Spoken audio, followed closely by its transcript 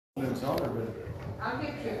All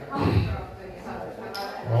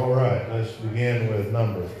right, let's begin with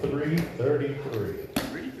number 333.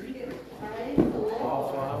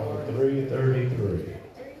 333.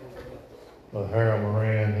 Well, Harold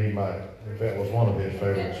Moran, he might, if that was one of his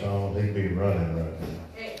favorite songs, he'd be running right now.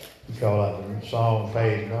 He called out the song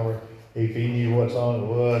page number. If he knew what song it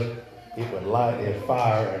was, it would light his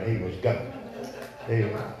fire and he was gone.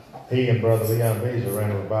 He and Brother Leon Beasley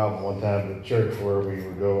ran a revival one time at the church where we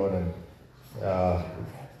were going, and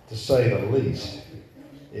to say the least,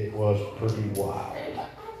 it was pretty wild.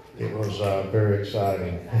 It was very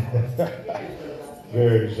exciting.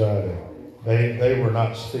 Very exciting. They were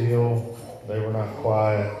not still. They were not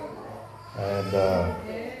quiet. And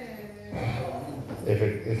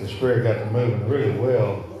if the Spirit got to moving really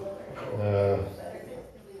well,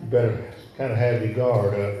 you better kind of have your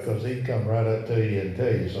guard up, because he'd come right up to you and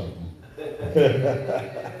tell you something.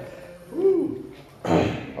 Woo.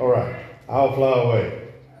 All right. I'll fly away.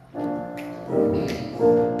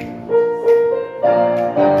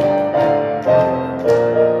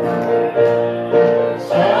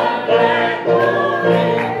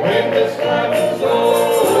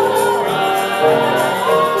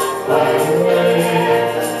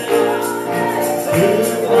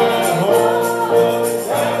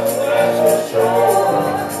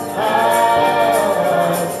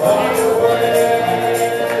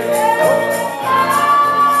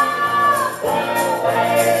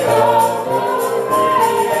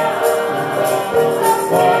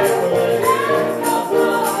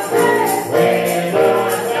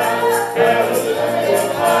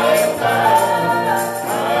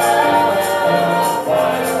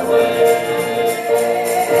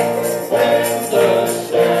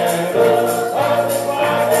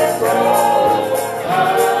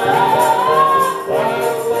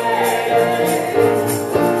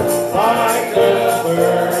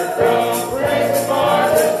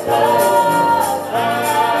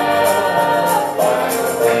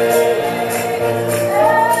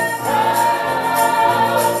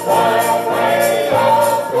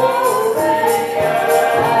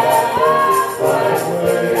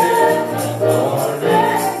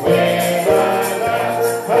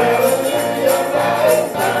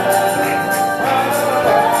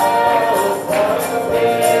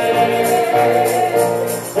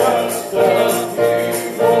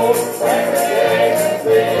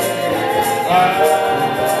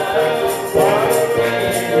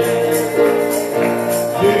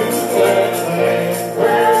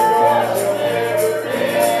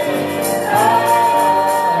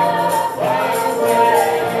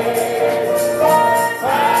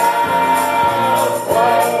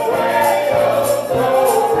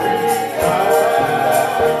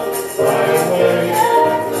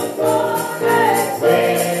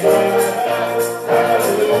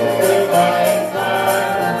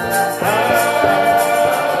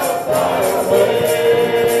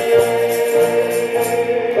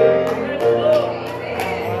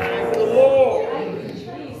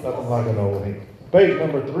 Page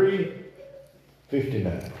number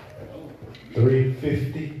 359.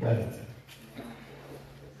 359.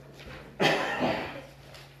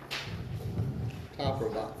 Top or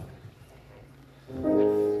bottom?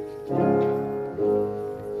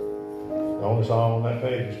 The only song on that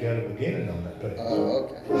page has got a beginning on that page. Oh,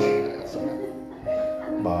 okay. Sorry.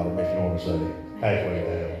 Bottom, if you want to say. Halfway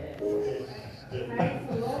down.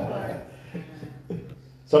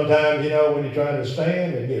 Sometimes, when you're trying to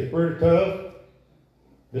stand, it gets pretty tough.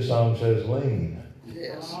 This song says lean.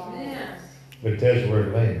 Yes. But it tells you where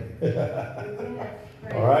to lean.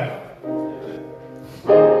 All right?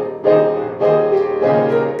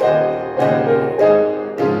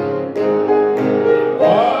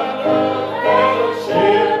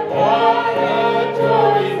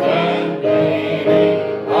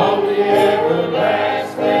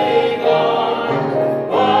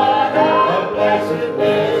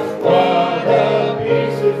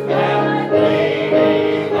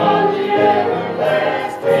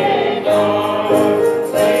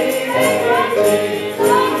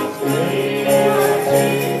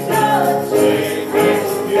 Thank you.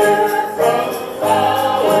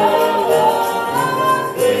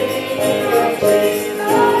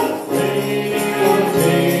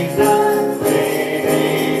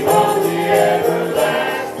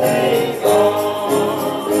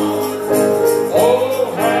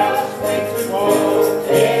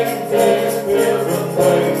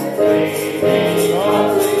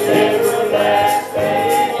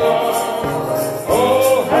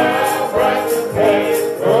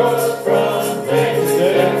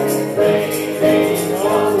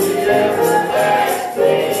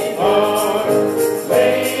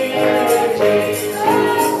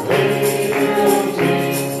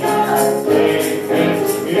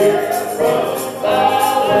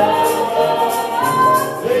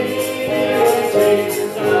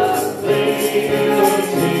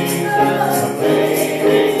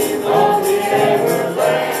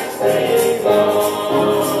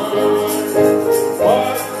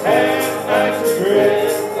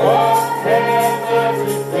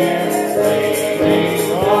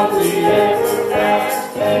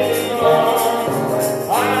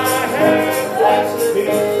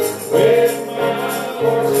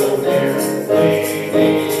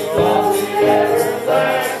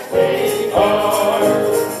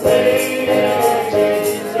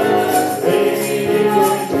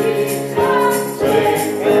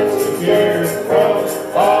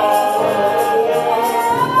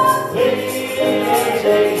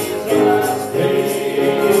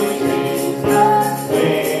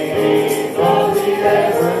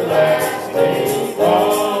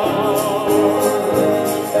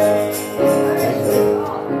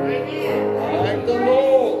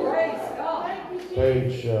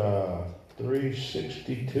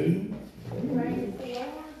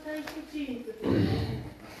 Thank you, Jesus.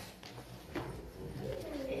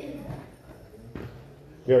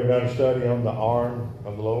 You ever done a study on the arm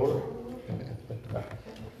of the Lord?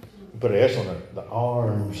 Put an S on it. The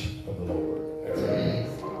arms of the Lord.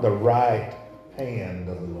 The right hand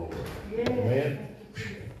of the Lord. Amen.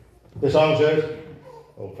 This song says,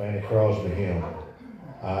 "Oh, Fanny Crosby hymn,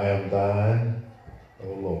 I am thine, O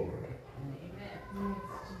Lord."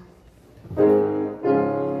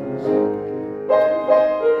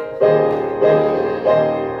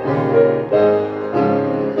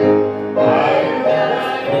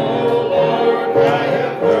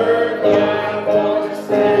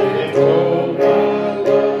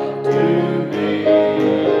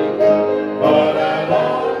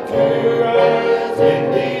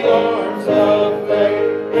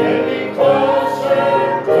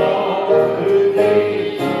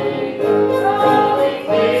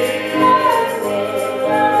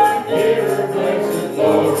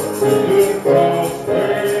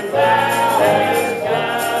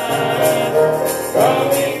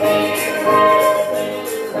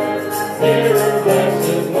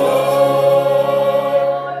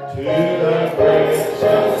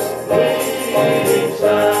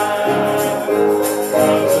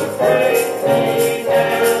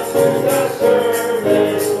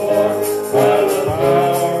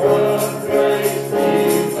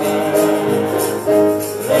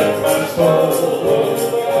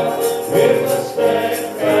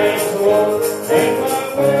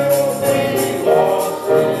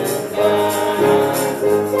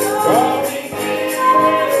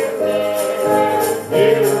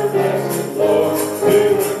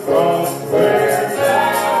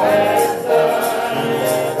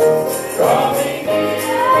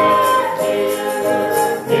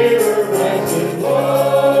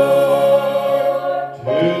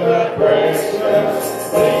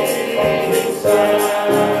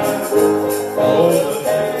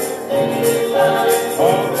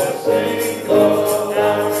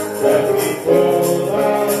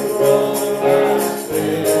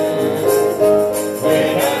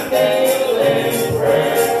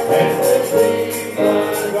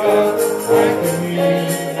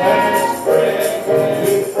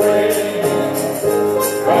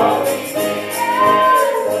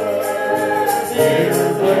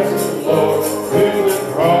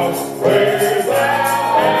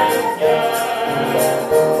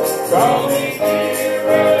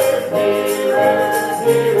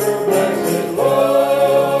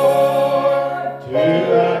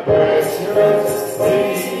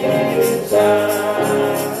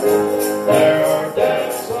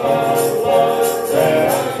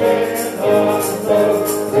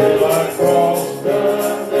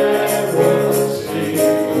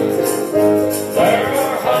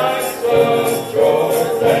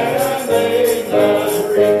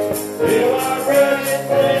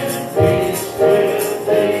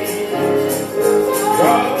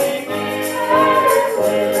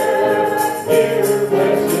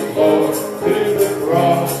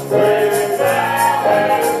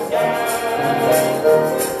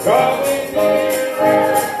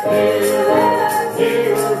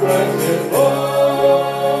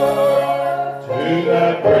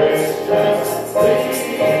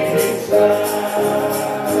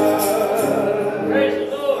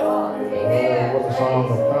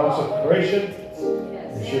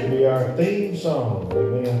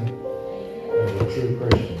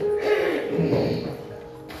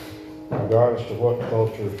 Regardless to what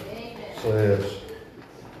culture says,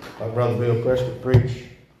 like Brother Bill Prescott preached,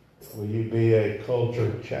 will you be a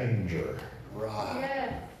culture changer?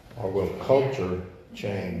 Right. Or will culture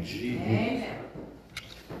change you?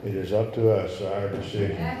 It is up to us, our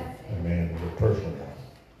decision. Amen. It's a personal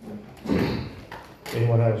one.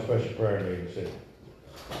 Anyone have a special prayer need? Say,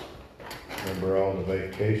 remember all the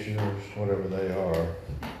vacationers, whatever they are.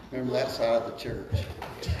 Remember that side of the church.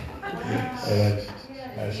 And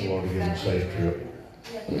ask the Lord to give them a safe trip.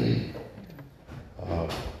 Let's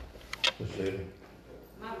see.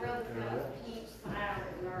 My brother's got a huge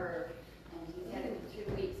sciatic nerve, and he's had it for 2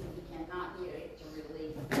 weeks, and he cannot get it to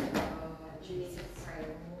release. Jesus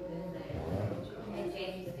prayer. And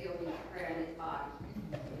James still needs prayer in his body.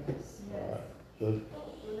 All right. Good.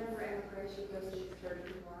 Remember immigration goes to 30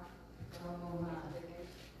 tomorrow? Oh,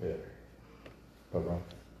 my. Yeah. Bye-bye.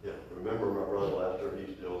 Yeah, remember my brother Lester,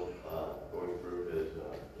 he's still going through his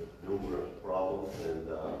numerous problems, and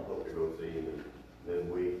hope to go see him in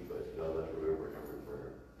midweek, but let's remember him in prayer.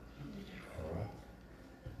 All right.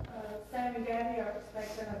 Sam and Gabby are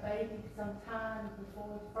expecting a baby sometime before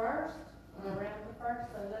the 1st, or around the 1st,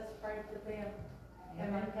 so let's pray for them. And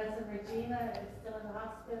my cousin Regina is still in the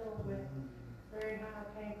hospital with very high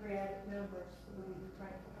pancreatic numbers, so we need to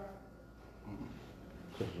pray for her.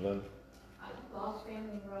 Sister Linda? I lost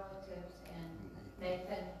family relatives and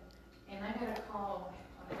Nathan, and I got a call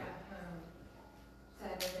when I got home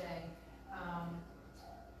Saturday.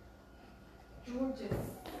 George's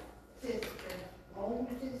sister,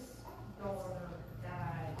 oldest daughter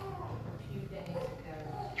died a few days ago.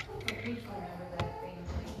 So please remember that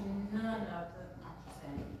family. None of them are the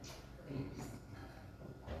same, please.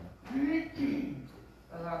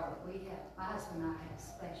 Well, we have, my husband and I have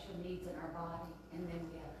special needs in our body, and then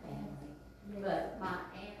we have family. But my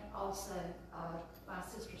aunt also, my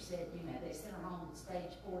sister said, you know, they sent her home with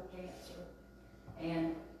stage 4 cancer.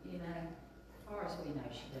 And, you know, as far as we know,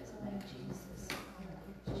 she doesn't know Jesus.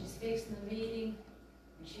 She's fixing the meeting,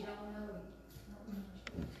 and she don't know him.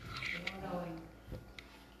 She don't know him.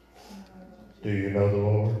 Do you know the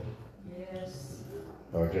Lord? Yes.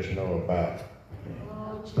 Or just know about?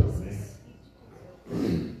 Oh, Jesus.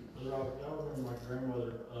 Robert, I remember my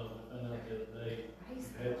grandmother, found out the other day,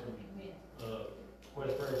 had some,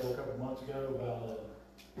 request prayer for a couple months ago about,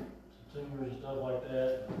 some tumors and stuff like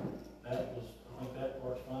that. That was, I think that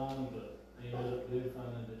part's fine, but they ended up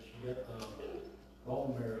finding that she got,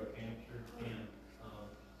 bone marrow cancer and,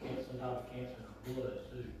 some type of cancer in her blood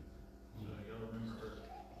too. So y'all remember her.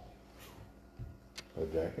 Oh,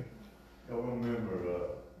 Jackie? I remember,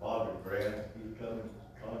 Bobby Grant, he was coming in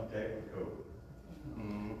contact with COVID.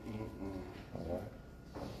 All right.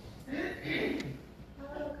 My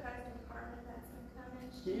little cousin Carmen that's been coming,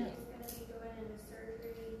 she's Yeah. gonna be going into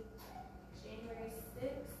surgery January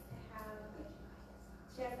 6th to have,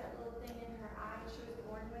 she has that little thing in her eye, she was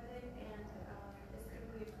born with it, and, it's gonna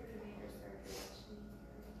be a pretty major surgery that she needs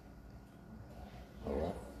to do. All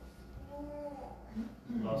right.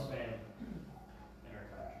 Lost family in our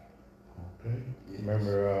country. Okay.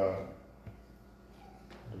 Remember,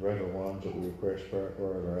 the regular ones that we request prayer for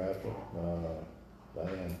that are after,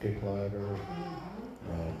 Diane Kicklager,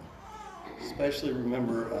 Especially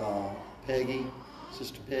remember Peggy,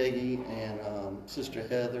 Sister Peggy, and Sister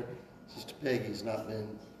Heather. Sister Peggy's not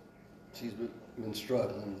been, she's been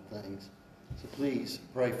struggling with things. So please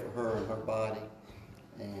pray for her and her body,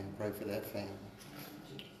 and pray for that family.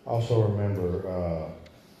 Also remember,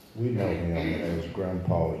 we know him as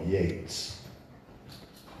Grandpa Yates.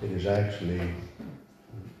 It is actually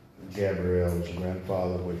Gabrielle's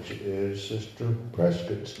grandfather, which is Sister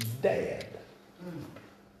Prescott's dad.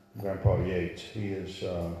 Grandpa Yates, he is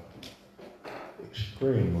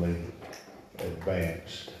extremely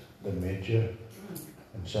advanced dementia,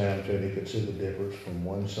 and Sam said he could see the difference from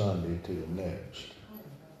one Sunday to the next.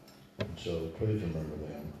 And so please remember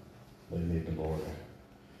them. They need the Lord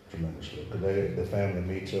tremendously. Because the family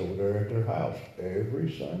meets over there at their house every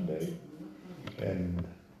Sunday, and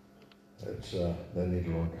it's they need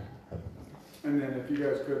the Lord. And then if you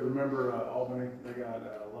guys could remember Albany, they got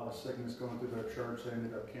a lot of sickness going through their church. They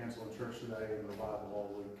ended up canceling church today and revival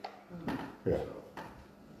all week. Yeah. So.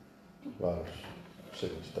 A lot of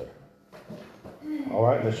sickness there. All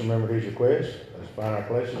right, let's remember these requests. Let's find our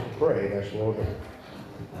places to pray. That's what we'll do.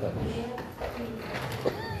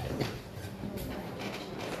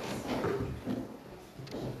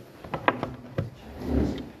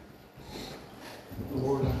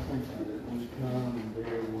 Lord, I thank you that we come and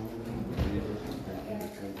bear one another.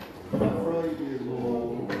 I pray, dear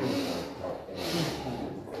Lord,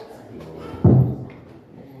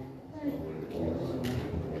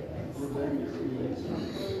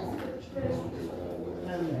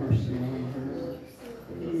 have mercy on her,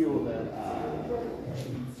 heal that eye.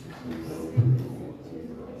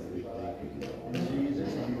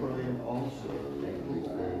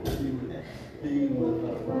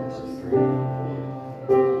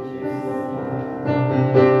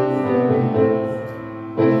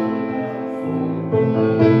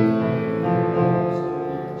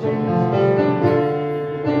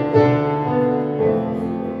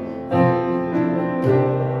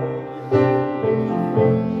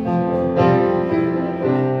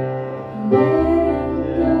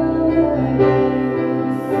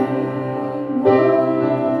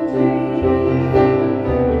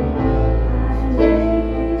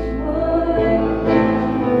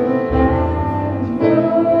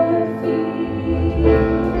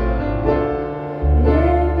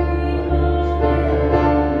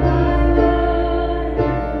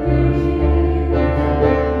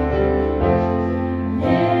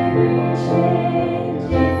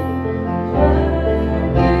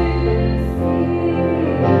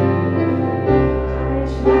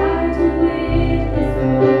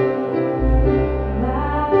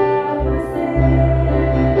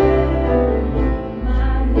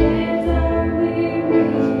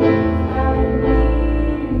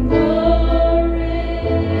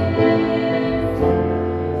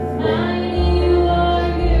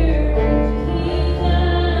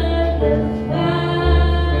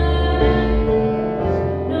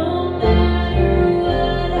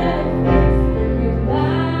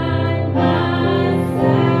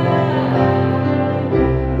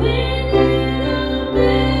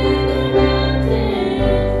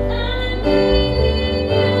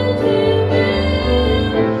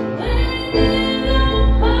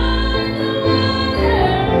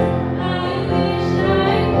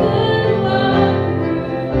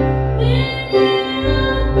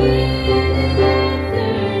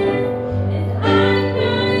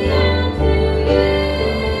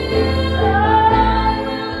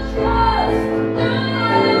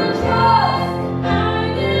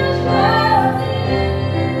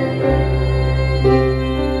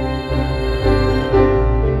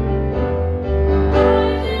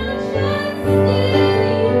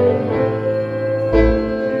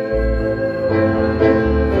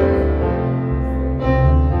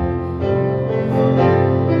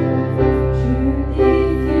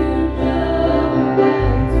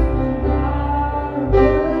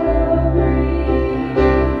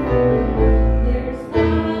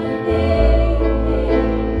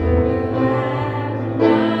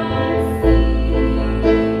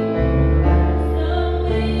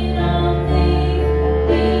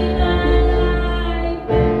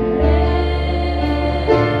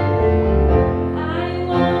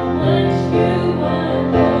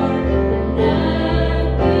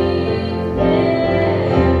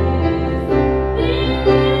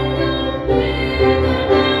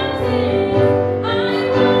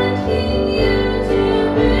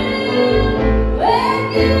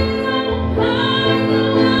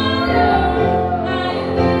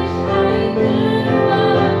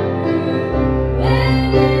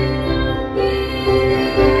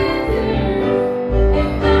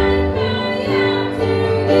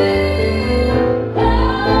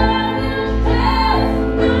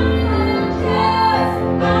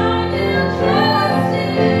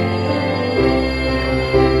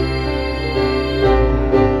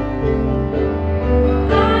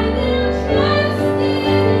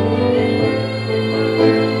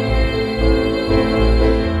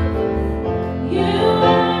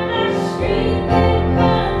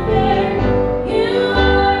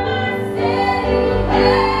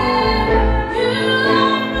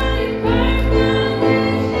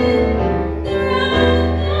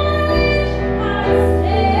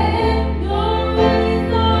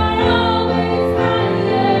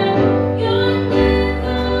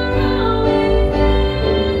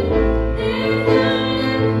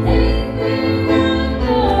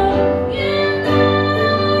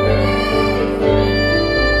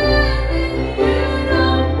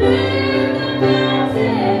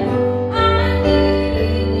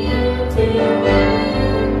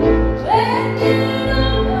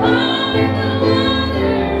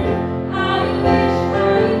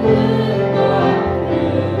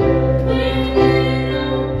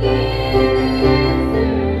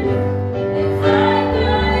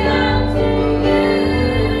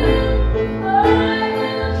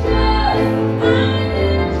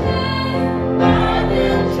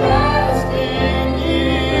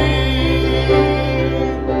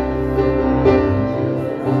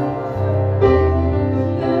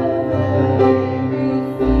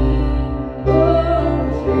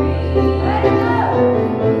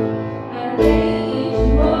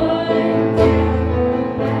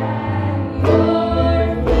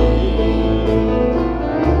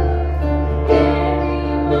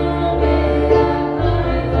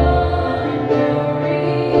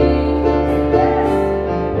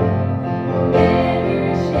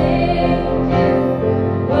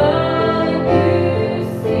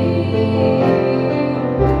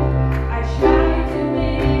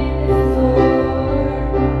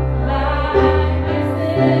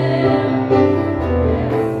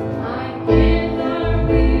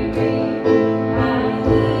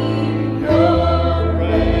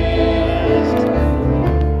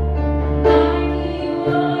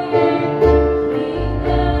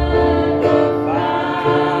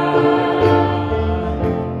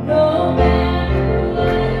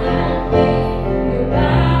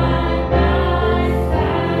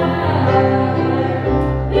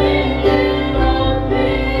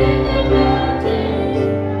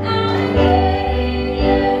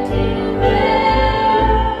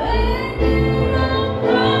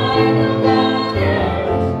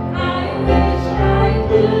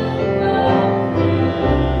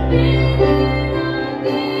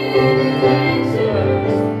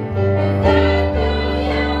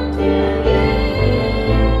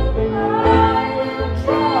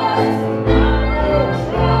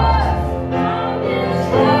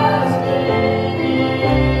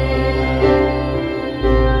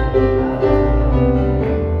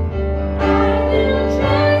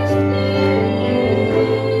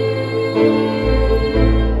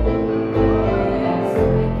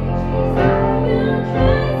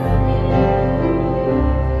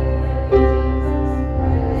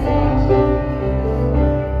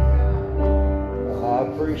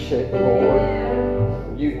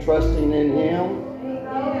 You trusting in Him?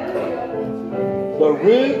 The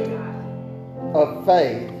root of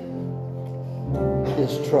faith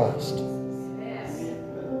is trust.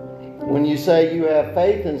 When you say you have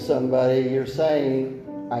faith in somebody, you're saying,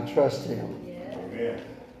 I trust him.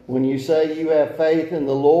 When you say you have faith in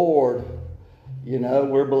the Lord, you know,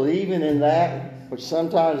 we're believing in that, which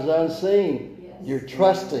sometimes is unseen. You're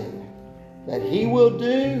trusting that He will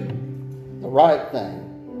do the right thing.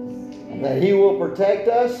 And that He will protect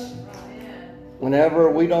us whenever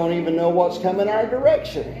we don't even know what's coming our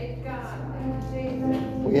direction.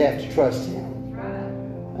 We have to trust Him.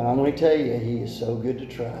 And I'm going to tell you, He is so good to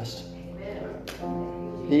trust.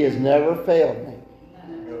 He has never failed me.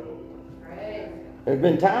 There's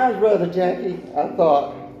been times, Brother Jackie, I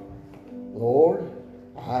thought, Lord,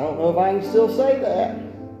 I don't know if I can still say that.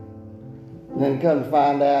 And then come to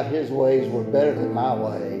find out His ways were better than my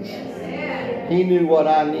ways. He knew what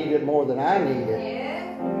I needed more than I needed.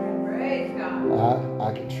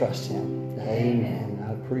 I can trust Him. Amen.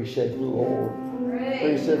 I appreciate the Lord.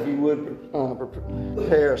 Please, if you would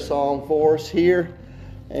prepare a song for us here.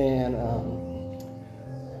 And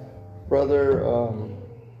Brother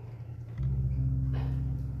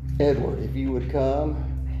Edward, if you would come,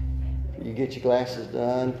 you get your glasses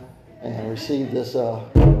done and receive this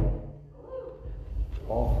offering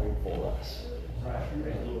for us.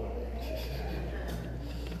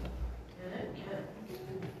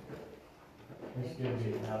 It's good to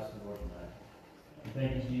be in the house of the Lord tonight. And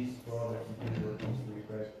thank you, Jesus, for all that you do with us through your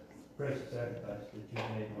precious sacrifice that you've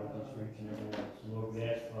made with us for each and every one. So Lord, we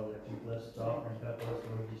ask, Father, that you bless this offering, help us,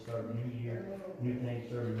 Lord, to start a new year, new things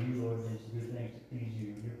serving you, Lord, and to do things to please you.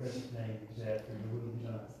 In your precious name, is after your will be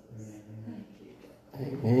done.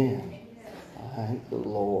 Amen. Amen. Thank the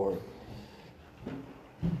Lord.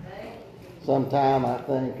 Sometime I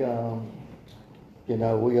think, you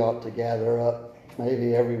know, we ought to gather up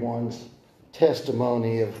maybe everyone's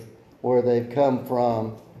testimony of where they've come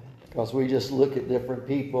from, because we just look at different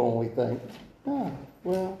people and we think, oh,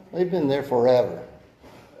 well, they've been there forever.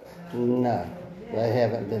 No, they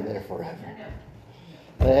haven't been there forever.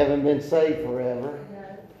 They haven't been saved forever.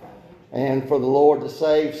 And for the Lord to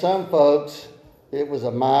save some folks, it was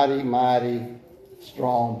a mighty, mighty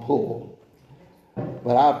strong pull.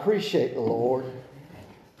 But I appreciate the Lord,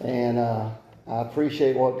 and I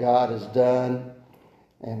appreciate what God has done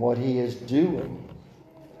and what He is doing.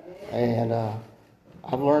 And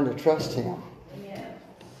I've learned to trust Him.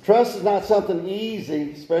 Trust is not something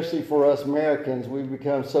easy, especially for us Americans. We've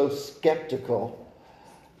become so skeptical.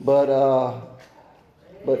 But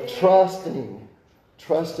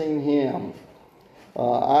trusting Him,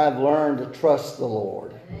 I've learned to trust the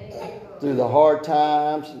Lord. Through the hard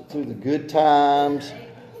times, through the good times,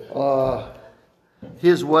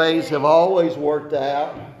 His ways have always worked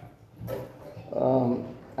out.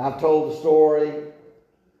 I've told the story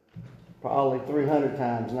probably 300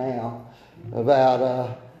 times now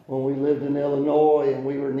about when we lived in Illinois and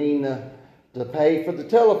we were needing to pay for the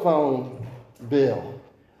telephone bill.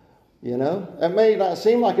 You know, that may not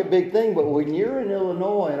seem like a big thing, but when you're in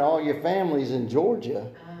Illinois and all your family's in Georgia,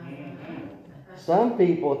 some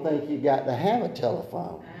people think you got to have a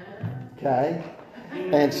telephone. Okay?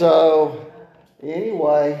 And so,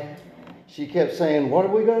 anyway, she kept saying, what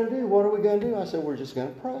are we going to do? What are we going to do? I said, we're just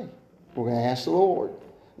going to pray. We're going to ask the Lord.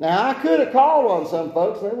 Now, I could have called on some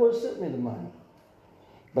folks, and they would have sent me the money.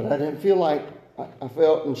 But I didn't feel like, I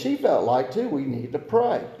felt, and she felt like too, we needed to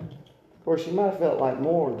pray. Of course, she might have felt like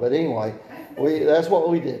more, but anyway, that's what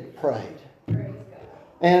we did, prayed.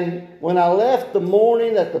 And when I left the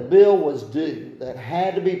morning that the bill was due, that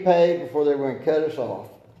had to be paid before they were going to cut us off,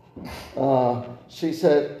 she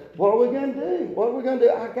said, what are we going to do? What are we going to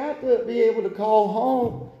do? I got to be able to call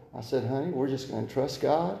home. I said, honey, we're just going to trust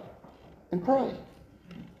God and pray.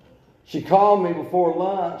 She called me before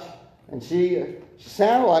lunch, and she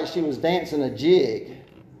sounded like she was dancing a jig.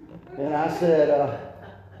 And I said,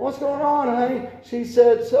 what's going on, honey? She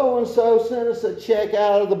said, so-and-so sent us a check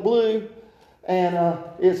out of the blue, and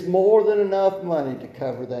it's more than enough money to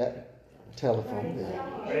cover that telephone bill.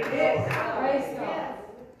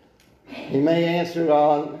 He may answer it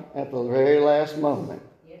on at the very last moment.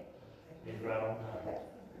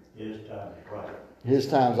 His time is right. His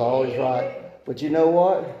time's always right. But you know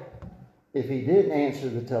what? If he didn't answer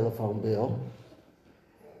the telephone bill,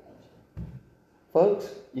 folks,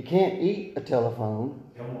 you can't eat a telephone.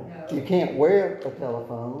 You can't wear a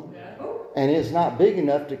telephone. And it's not big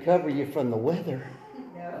enough to cover you from the weather.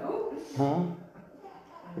 Huh?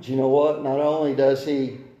 But you know what? Not only does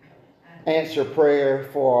He answer prayer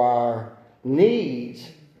for our needs,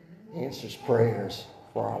 He answers prayers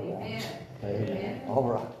for our wants. Amen. All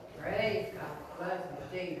right. Praise God. Bless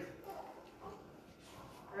you, Jesus.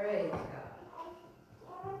 Praise God.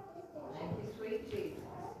 Thank you, sweet Jesus.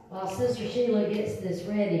 While Sister Sheila gets this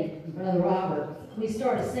ready, Brother Robert, we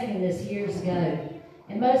started singing this years ago.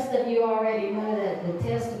 And most of you already know that the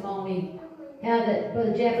testimony, how that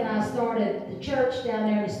Brother Jeff and I started the church down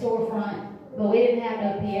there in the storefront, but we didn't have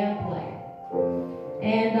no piano player.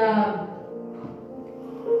 And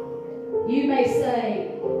you may say,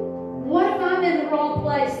 what if I'm in the wrong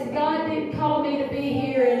place and God didn't call me to be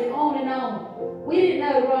here, and on and on. We didn't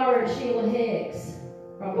know Robert and Sheila Hicks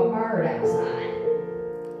from a bird outside.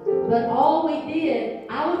 But all we did,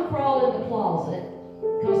 I would crawl in the closet,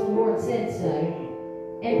 because the Lord said so,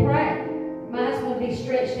 and pray. My husband would be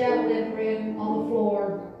stretched out in the living room on the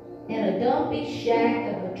floor in a dumpy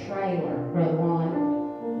shack of a trailer, Brother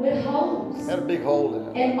Ron, with holes. Had a big hole in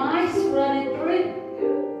it. And mice running through.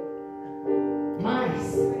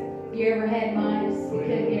 Mice. You ever had mice you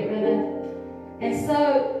couldn't get rid of? And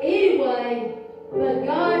so, anyway, but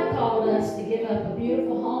God called us to give up a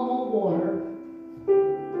beautiful home on water,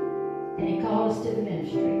 and He called us to the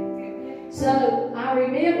ministry. So, I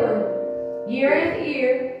remember year after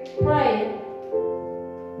year praying.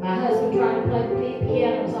 My husband trying to play the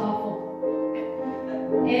piano was awful.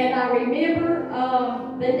 And I remember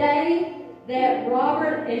the day that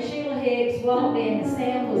Robert and Sheila Hicks walked in, and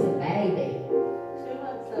Sam was a baby.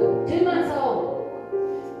 2 months old.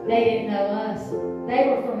 They didn't know us. They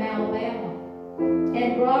were from Alabama.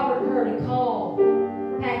 And Robert heard a call,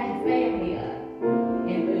 pack your family up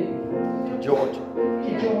and move. To Georgia.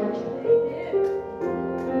 To Georgia.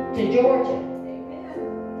 To Georgia.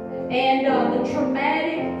 And the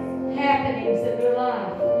traumatic happenings of their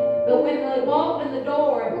life. But when they walked in the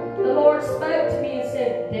door, the Lord spoke to me and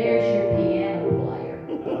said, there's your piano player.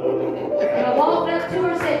 And I walked up to her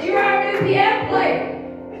and said, you're our new piano player.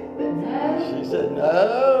 No. She said, no.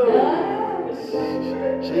 No.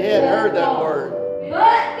 She hadn't heard that word.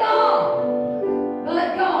 But God. But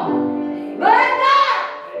God. But God.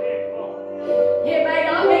 It may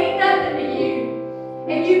not mean nothing to you.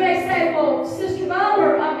 And you may say, well, Sister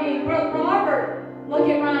Butler, Brother Robert, look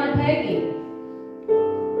at Ryan and Peggy.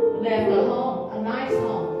 Left a home, a nice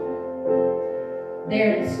home.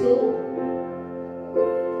 They're in school.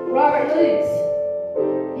 Robert Lutz,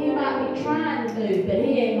 he might be trying to move, but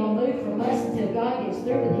he ain't going to move from us until God gets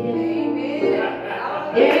through with him.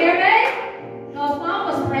 Amen. You hear me? Because Mom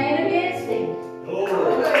was praying against him.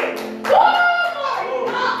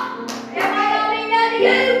 That might not mean nothing to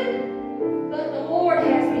you, but the Lord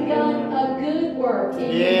has begun a good work in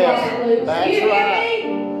you, Robert Lutz. That's You hear right.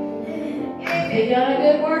 me? He's done a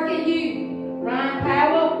good work in you. Ryan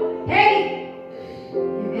Powell, hey,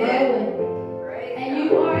 you're growing. And you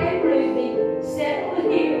are a ruby set on the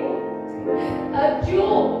hill, a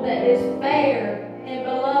jewel that is fair and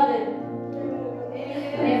beloved.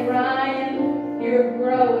 And Ryan, you're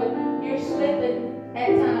growing. You're slipping at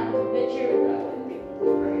times, but you're growing.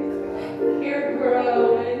 You're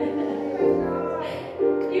growing.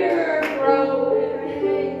 You're growing.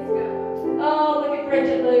 Oh, look at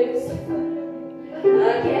Bridget Lutz.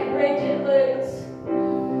 Look at Bridget Lutz.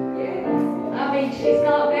 She's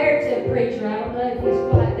not married to a preacher. I don't know if he's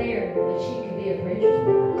quite there, but she could be a preacher's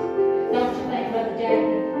wife. Don't you think, Brother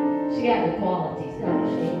Jackie? She got the qualities, don't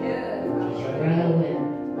she? She's growing.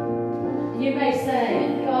 You may say,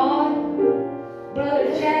 God, Brother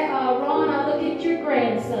Ron, I look at your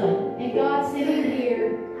grandson, and God sent him here,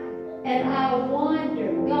 and I wonder,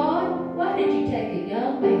 God, why did you take a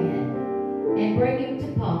young man and bring him to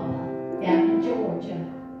Papa down in Georgia?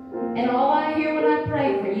 And all I hear when I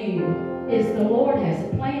pray for you is the Lord has a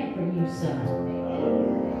plan for you,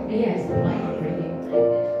 son. He has a plan for you,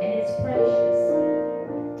 and it's precious.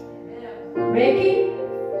 Ricky,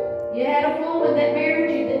 you had a woman that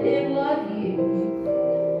married you that didn't love you,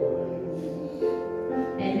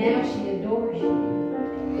 and now she adores you.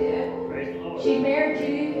 She married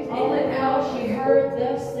you only because she heard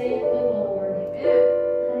thus saith the Lord.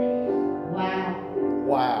 Wow.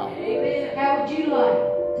 Wow. How would you like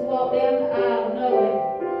to walk down the aisle knowing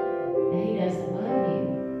that He doesn't love you,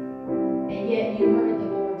 and yet you heard the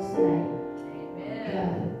Lord say, go?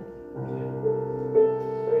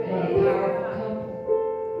 What a powerful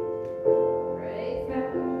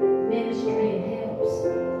couple. Ministry and helps.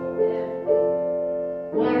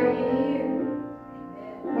 Why are you here?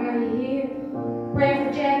 Why are you here? Praying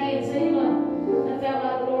for Jackie and Zila. I felt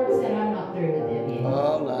like the Lord said, I'm not through with them yet. Oh,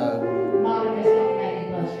 no. Monica's not making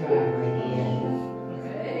bus driver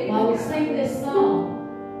again. While we sing this song,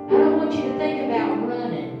 I don't want you to think about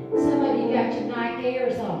running. Some of you got your Nike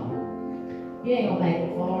Airs on. You ain't gonna make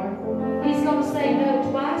it far. He's gonna say no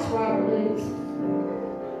twice, Robert Lutz.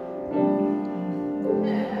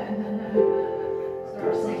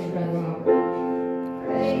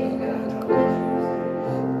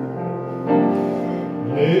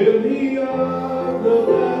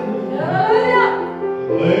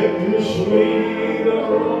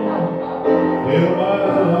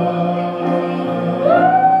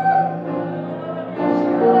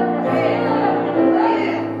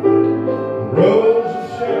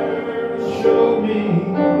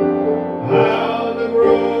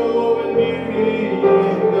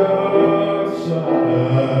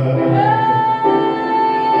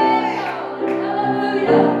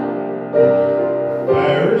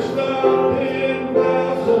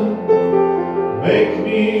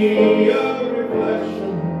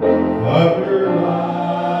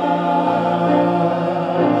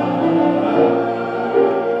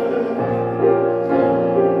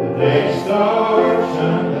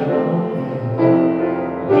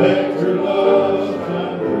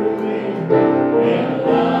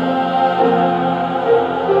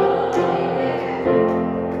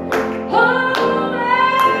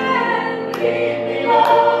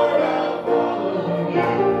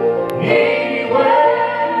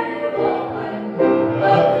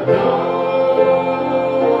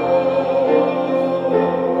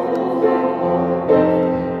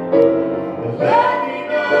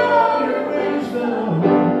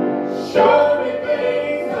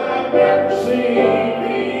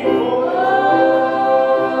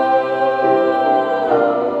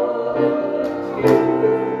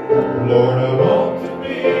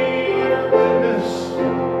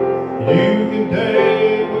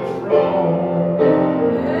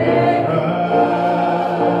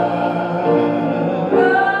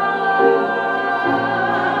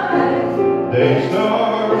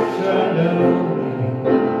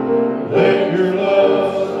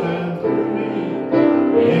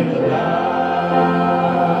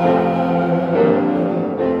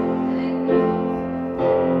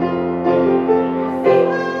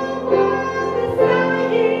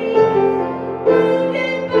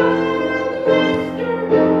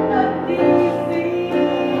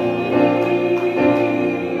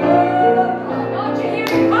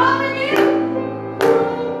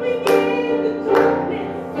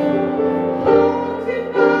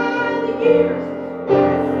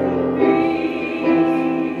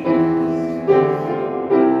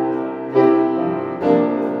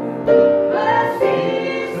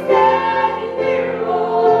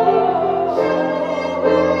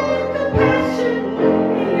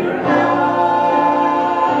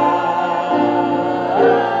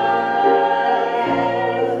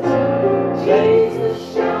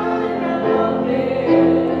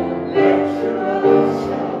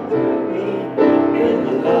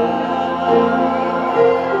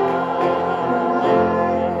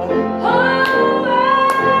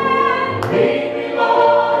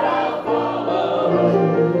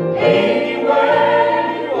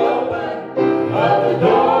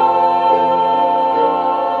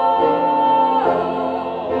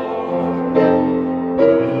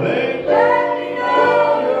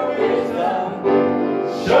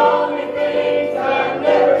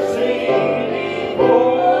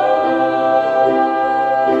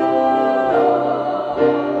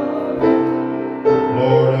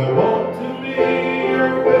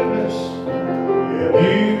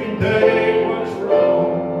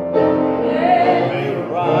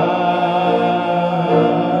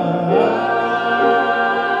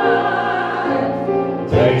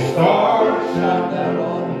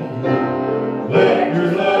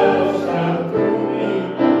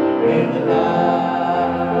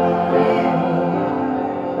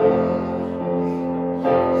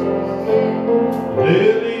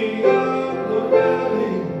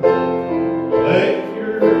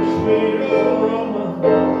 aroma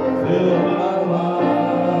fill my life.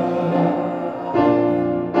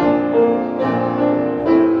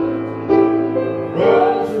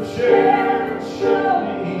 Rose of Sharon, show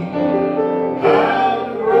me how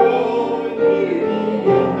to grow in beauty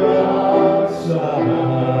in God's sight.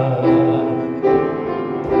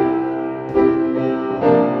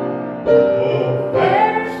 Oh,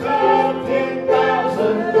 fairest of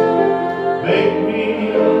 10,000, make me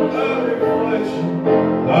a reflection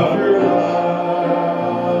of your light.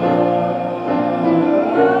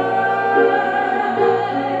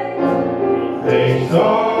 Hey,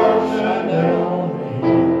 stars shine down on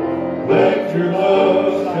me, let your love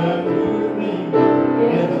shine through me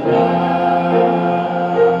in the night.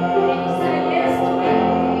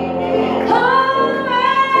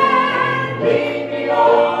 Lead me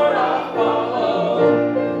on, I follow.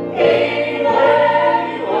 Anywhere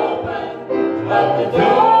you open up the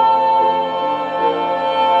door.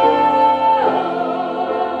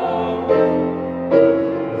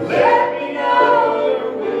 Let me know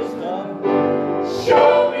your wisdom.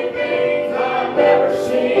 Show me things I've never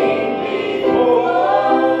seen before.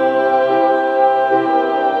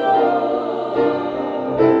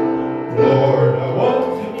 Lord, I want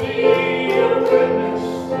to be a witness.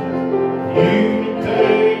 You can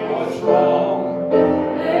take what's wrong and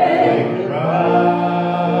make it right.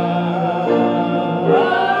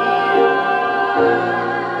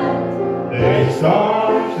 Let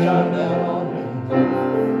stars shine down on me.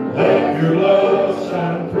 Let your love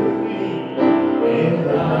shine through me in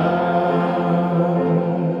the night.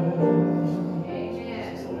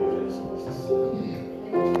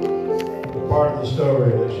 The part of the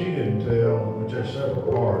story that she didn't tell, which there's several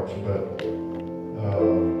parts, but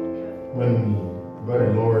when Buddy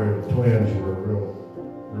and Lori, the twins, were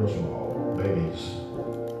real small, babies,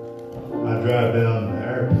 I drive down the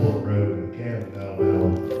airport road in Camden,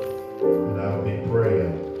 Alabama, and I would be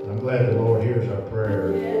praying. I'm glad the Lord hears our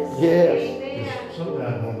prayers. Yes. Just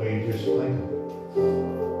sometimes when we just think of it.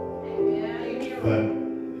 But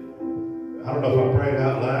I don't know if I prayed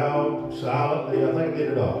out loud, silently. I think I did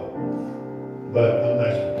it all. But I'm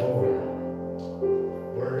asking, Lord,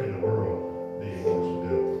 where in the world do you want us to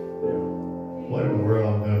go? What in the world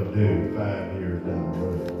I'm going to do 5 years down the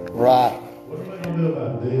road? Right. What am I going to do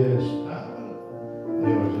about this?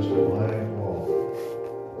 It was just a blank wall.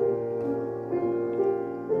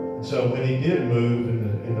 And so when he did move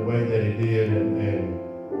in the way that he did and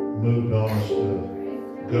moved on us to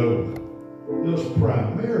go, it was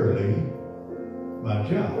primarily my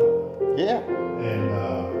job. Yeah. And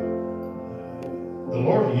the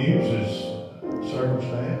Lord uses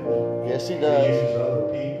circumstance. Yes, He He does. uses other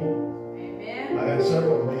people. I had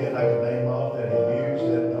several men I could name off that He used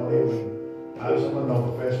that don't even, someone don't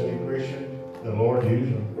profess to be Christian. The Lord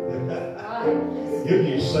used them. He'll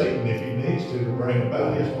use Satan if He needs to bring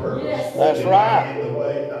about His purpose. Yes. That's In right. the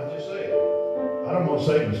way, I'm just saying. I don't want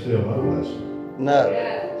Satan to steal my blessing. No.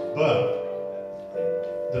 But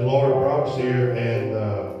the Lord brought us here, and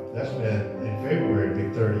that's been in February, it'll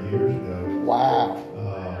be 30 years ago. Wow.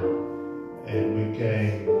 And we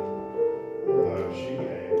came, she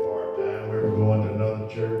came part-time. We were going to another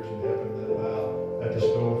church and helping them out at the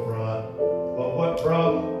storefront. But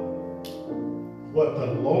what the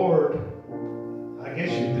Lord, I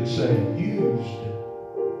guess you could say, used,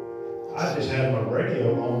 I just had my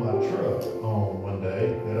radio on my truck on one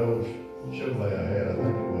day, that old Chevrolet I had, I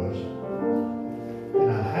think it was. And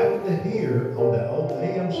I happened to hear on that old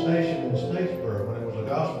AM station in Statesboro, when it was a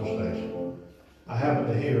gospel station, I happened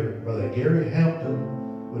to hear Brother Gary Hampton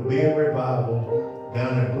would be in revival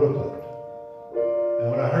down in Brooklyn.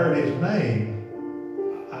 And when I heard his name,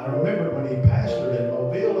 I remembered when he pastored in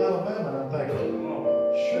Mobile, Alabama, and I'm thinking,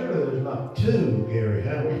 surely there's not two Gary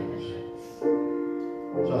Hamptons.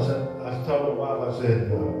 So I told my wife, I said,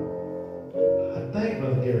 I think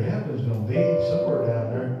Brother Gary Hampton's going to be somewhere down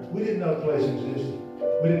there. We didn't know the place existed.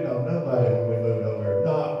 We didn't know nobody when we moved over here.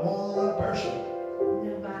 Not one person.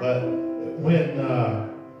 But when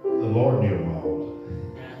the Lord knew them all.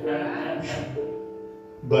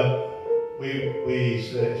 But we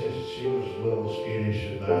said she was a little skittish,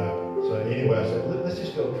 and so anyway, I said, let's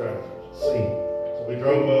just go try to see. So we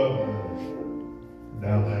drove up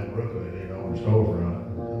down that Brooklyn, on the storefront.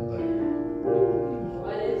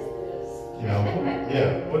 What is this?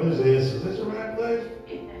 What is this? Is this the right place?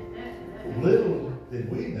 Little did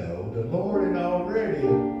we know, the Lord had already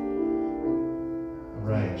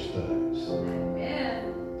arranged things.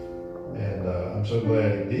 And I'm so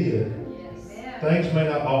glad He did. Things may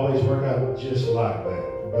not always work out just like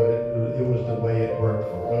that, but it was the way it worked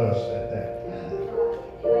for us at that time.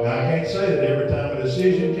 Now, I can't say that every time a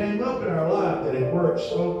decision came up in our life that it worked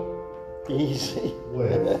so easy.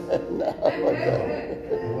 well. No, I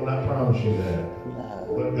will not promise you that.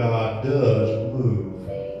 no. But God does move.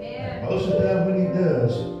 And most of the time when He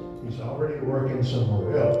does, He's already working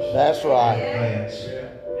somewhere else. That's right. Plants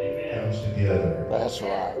comes together. That's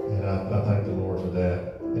right. And I thank the Lord for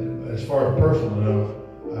that. And as far as personal,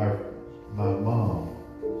 my mom,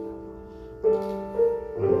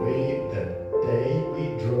 the day we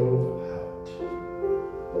drove out,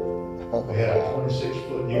 we had a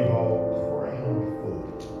 26-foot U-Haul crowned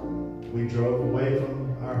foot. We drove away from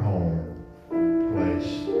our home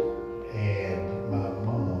place, and my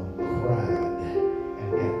mom cried and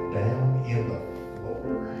got down in the floor,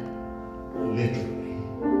 literally.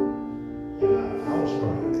 And I was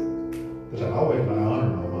crying because I honor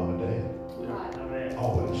my mom and dad.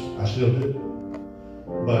 Always. I still do.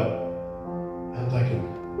 But I'm thinking,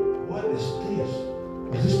 what is this?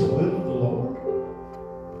 Is this the will of the Lord?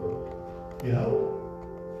 You know?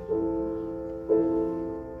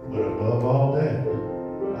 But above all that,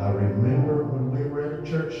 I remember when we were in a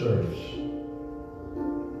church service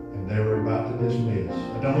and they were about to dismiss.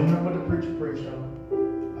 I don't remember what the preacher preached on.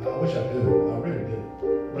 I wish I could. I really did.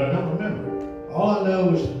 But I don't remember. All I know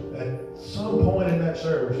is at some point in that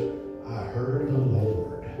service, I heard the Lord.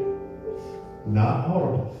 Not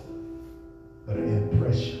audible, but an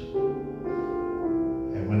impression.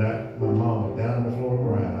 And when my mom was down on the floor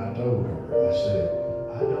crying, I told her, I said,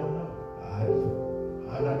 I don't know.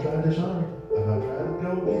 I'm not trying to dishonor you. I'm not trying to go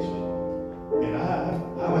against you. And I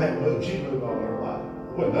had moved. She moved all her life.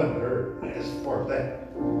 I wasn't nothing with her as far as that.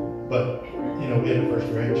 But, we had the first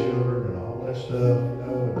grandchildren and all that stuff,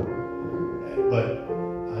 but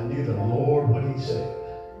I knew the Lord what He said.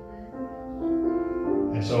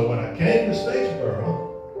 And so when I came to Statesboro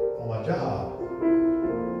on my job,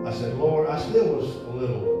 I said, Lord, I still was a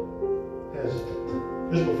little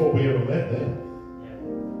hesitant. This is before we ever met then.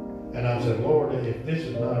 And I said, Lord, if this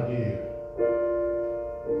is not you,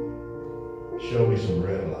 show me some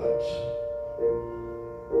red lights.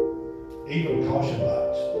 Even caution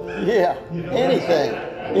lights. Yeah, anything.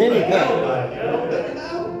 Anything. Let me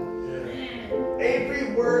know.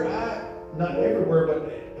 Everywhere not everywhere, but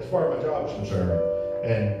as far as my job is concerned,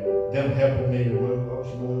 and them helping me to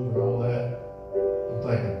move and all that, I'm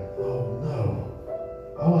thinking, oh no,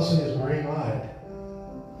 all I see is green light.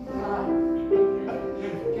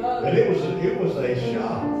 And it was a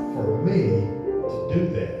shock for me to do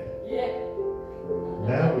that.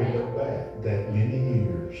 Now we look back that many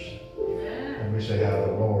years, and we say how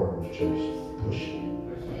the Lord was just pushing,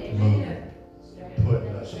 moving,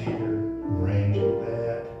 putting us here, arranging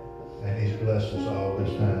that, and He's blessed us all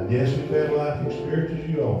this time. Yes, we've had life experiences,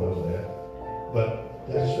 you all know that, but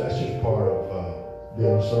that's just part of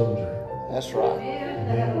being a soldier. That's right.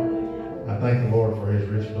 Amen. I thank the Lord for His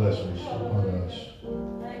rich blessings upon us. I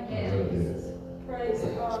really do. Praise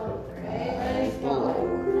God. Praise the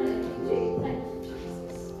Lord.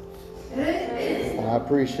 I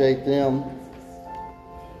appreciate them.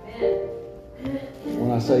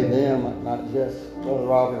 When I say them, not just Brother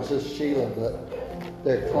Robert and Sister Sheila, but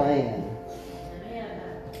their clan.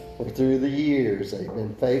 For through the years, they've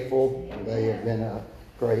been faithful. They have been a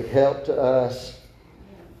great help to us.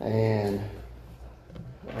 And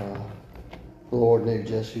the Lord knew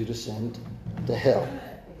just who to send to help.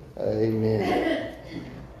 Amen.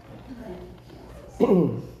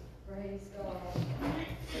 Praise God.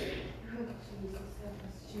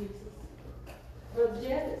 Jesus. But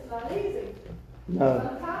Jeff, it's not easy. No.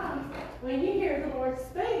 Sometimes when you hear the Lord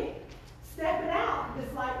speak, stepping out,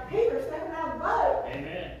 just like Peter stepping out of the boat.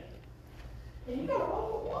 Amen. And you gotta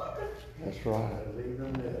walk on water. That's right. You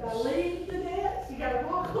gotta leave the nets. You gotta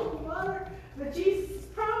walk on the water. But Jesus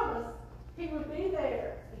promised He would be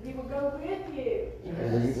there and He would go with you.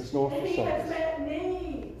 Leave us nor And He forsake has us. met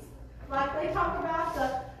needs. Like they talk about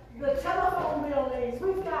the telephone bill needs.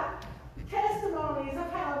 We've got testimonies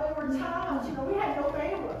of how there were times, we had no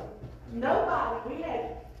family. Nobody. We had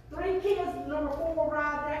 3 kids, number 4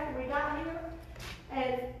 arrived after we got here,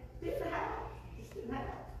 and didn't have. Just didn't have.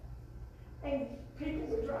 And people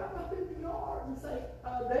would drive up in the yard and say,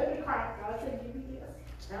 they'd be crying, God said, give me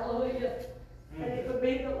this. Hallelujah. And it would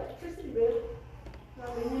be the electricity bill. I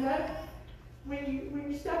mean,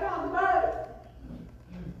 when you step out of the boat,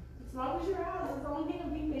 as long as your eyes is on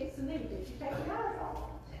Him, He meets the need. If you take your eyes off.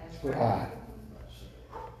 That's right.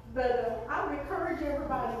 But I would encourage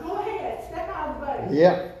everybody, go ahead, step out of the boat.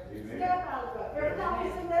 Yeah. Step out of the boat. Every time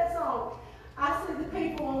we sing that song, I see the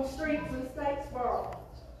people on the streets in Statesboro.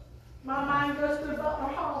 My mind goes to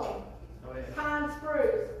Butler home, Pine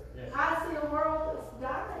Spruce. I see a world that's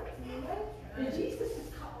dying, and Jesus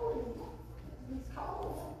is calling. He's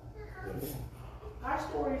calling. our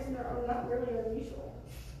stories are not really unusual.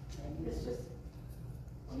 It's just,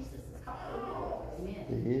 Jesus is calling all of us.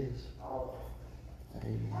 He is. All of us.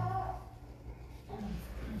 Amen.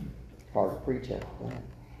 Hard to preach after that.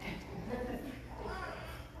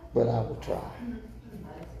 But I will try.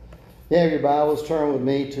 You have your Bibles, turn with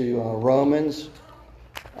me to Romans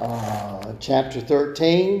chapter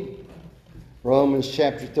 13. Romans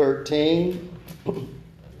chapter 13.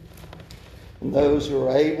 And those who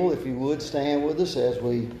are able, if you would, stand with us as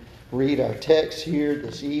we read our text here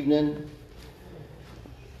this evening.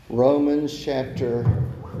 Romans chapter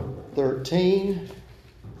 13.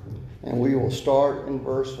 And we will start in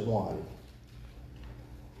verse 1.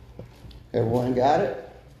 Everyone got it?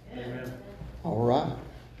 Amen. All right.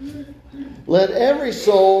 Let every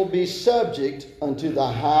soul be subject unto the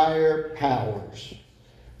higher powers,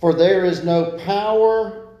 for there is no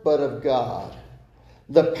power but of God.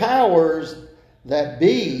 The powers that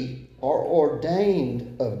be are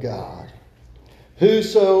ordained of God.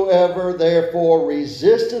 Whosoever therefore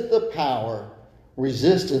resisteth the power,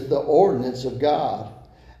 resisteth the ordinance of God.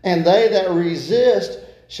 And they that resist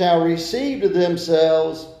shall receive to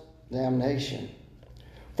themselves damnation.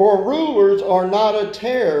 For rulers are not a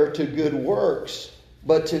terror to good works,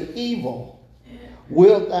 but to evil.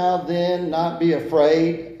 Wilt thou then not be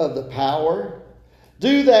afraid of the power?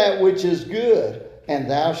 Do that which is good, and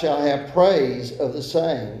thou shalt have praise of the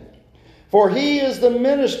same. For he is the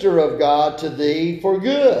minister of God to thee for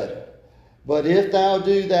good. But if thou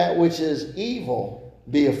do that which is evil,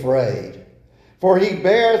 be afraid. For he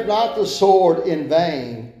beareth not the sword in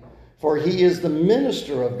vain, for he is the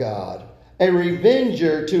minister of God, a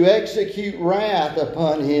revenger to execute wrath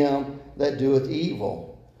upon him that doeth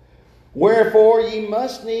evil. Wherefore ye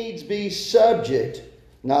must needs be subject,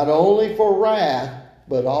 not only for wrath,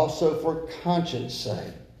 but also for conscience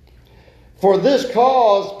sake. For this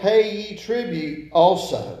cause pay ye tribute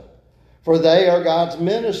also, for they are God's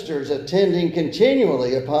ministers, attending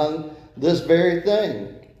continually upon this very thing.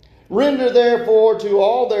 Render therefore to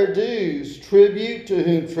all their dues, tribute to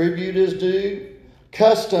whom tribute is due,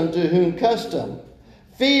 custom to whom custom,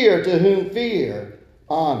 fear to whom fear,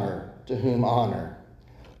 honor to whom honor.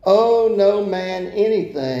 Owe no man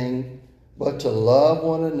anything but to love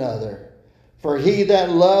one another, for he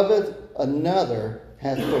that loveth another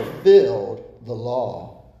hath fulfilled the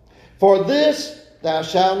law. For this, thou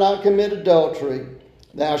shalt not commit adultery,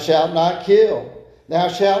 thou shalt not kill, thou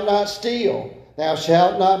shalt not steal, thou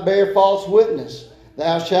shalt not bear false witness,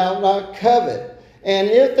 thou shalt not covet. And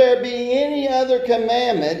if there be any other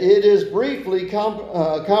commandment, it is briefly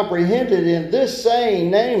comprehended in this saying,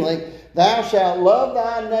 namely, thou shalt love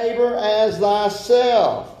thy neighbor as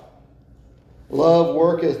thyself. Love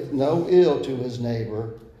worketh no ill to his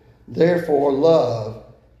neighbor. Therefore, love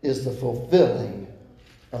is the fulfilling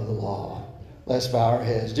of the law. Let's bow our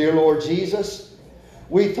heads. Dear Lord Jesus,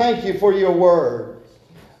 we thank you for your word.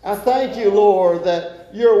 I thank you, Lord, that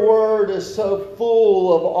your word is so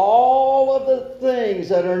full of all of the things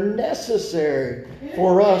that are necessary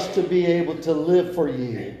for us to be able to live for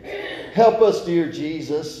you. Help us, dear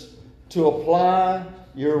Jesus, to apply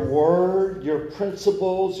your word, your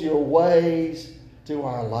principles, your ways to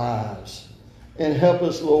our lives. And help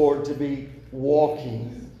us, Lord, to be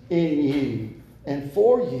walking in you and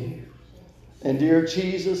for you. And dear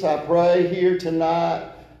Jesus, I pray here tonight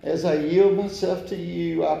as I yield myself to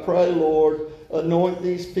you, I pray, Lord, anoint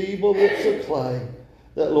these feeble lips of clay,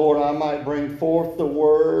 that, Lord, I might bring forth the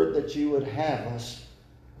word that you would have us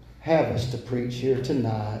to preach here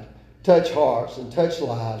tonight. Touch hearts and touch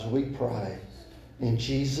lives, we pray. In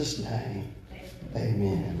Jesus' name,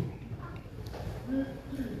 amen.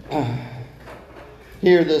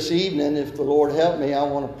 Here this evening, if the Lord help me, I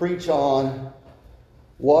want to preach on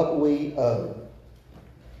what we owe.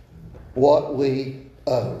 What we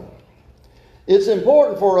owe. It's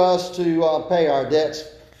important for us to pay our debts,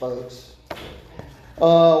 folks.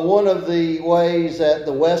 One of the ways that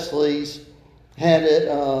the Wesleys had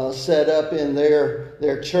it set up in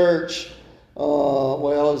their church,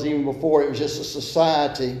 well, it was even before it was just a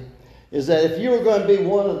society, is that if you were going to be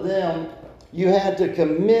one of them, you had to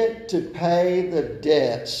commit to pay the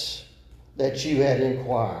debts that you had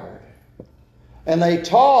inquired. And they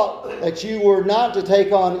taught that you were not to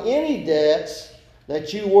take on any debts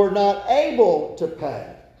that you were not able to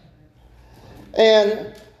pay.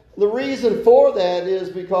 And the reason for that is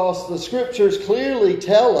because the scriptures clearly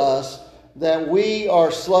tell us that we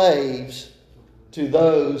are slaves to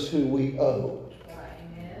those who we owe.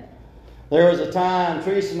 There was a time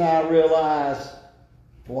Teresa and I realized,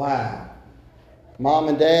 wow, Mom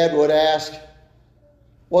and Dad would ask,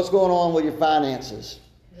 what's going on with your finances?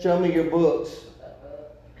 Show me your books.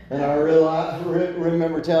 And I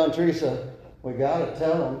remember telling Teresa, we got to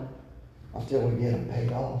tell them until we get them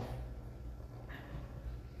paid off.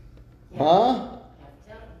 Huh?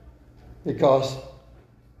 Because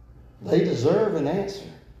they deserve an answer.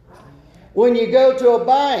 When you go to a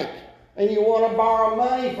bank and you want to borrow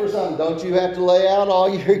money for something, don't you have to lay out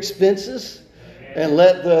all your expenses and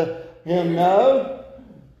let him know?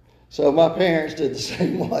 So my parents did the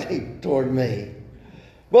same way toward me.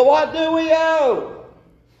 But what do we owe?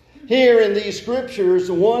 Here in these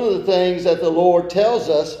scriptures, one of the things that the Lord tells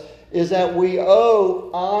us is that we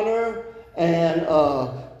owe honor and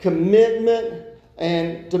commitment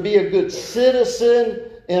and to be a good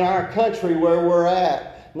citizen in our country where we're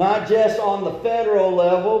at. Not just on the federal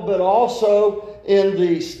level, but also in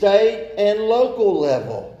the state and local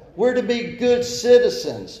level. We're to be good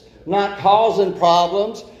citizens, not causing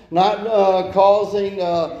problems, not causing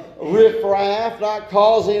riffraff, not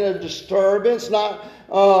causing a disturbance, not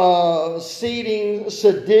seeding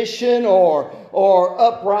sedition or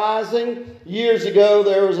uprising. Years ago,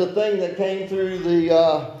 there was a thing that came through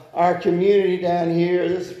our community down here.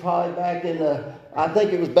 This is probably back in I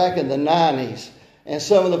think it was back in the 90s. And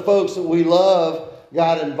some of the folks that we love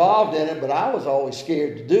got involved in it, but I was always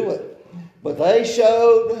scared to do it. But they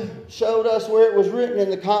showed us where it was written in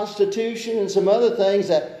the Constitution and some other things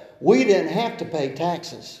that we didn't have to pay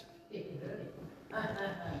taxes.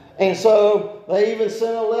 And so they even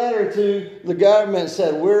sent a letter to the government and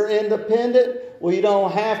said, we're independent. We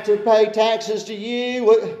don't have to pay taxes to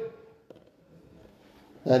you.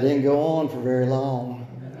 That didn't go on for very long.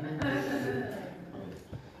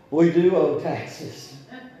 We do owe taxes.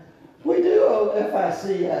 We do owe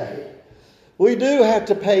FICA. We do have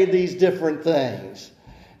to pay these different things.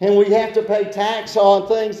 And we have to pay tax on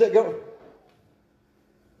things that go...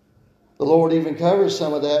 The Lord even covers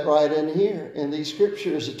some of that right in here. In these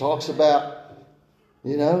scriptures, it talks about,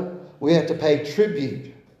 we have to pay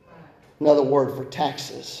tribute. Another word for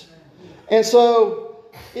taxes. And so,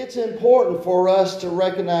 it's important for us to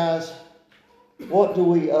recognize what do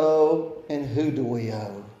we owe and who do we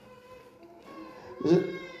owe.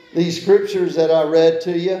 These scriptures that I read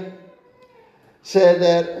to you said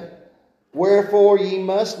that, wherefore ye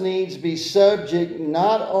must needs be subject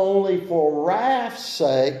not only for wrath's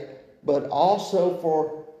sake, but also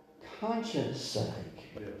for conscience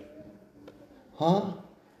sake. Huh?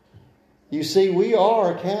 You see, we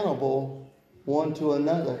are accountable one to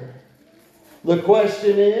another. The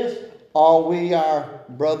question is, are we our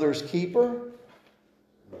brother's keeper?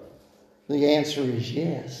 The answer is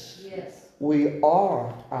yes. Yes. We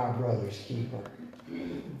are our brother's keeper.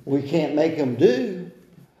 We can't make them do,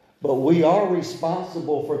 but we are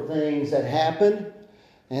responsible for things that happen,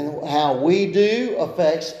 and how we do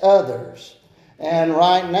affects others. And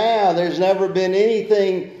right now, there's never been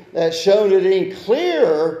anything that's shown it any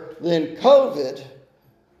clearer than COVID,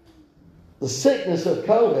 the sickness of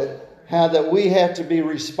COVID, how that we have to be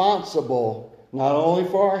responsible not only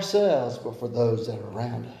for ourselves, but for those that are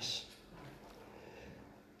around us.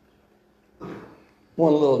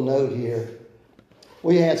 One little note here.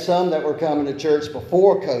 We had some that were coming to church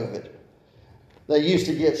before COVID. They used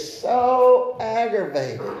to get so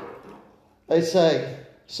aggravated. They'd say,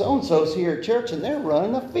 so-and-so's here at church and they're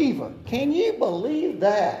running a fever. Can you believe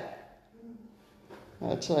that?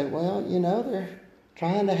 I'd say, well, they're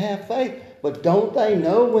trying to have faith. But don't they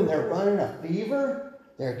know when they're running a fever,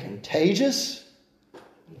 they're contagious?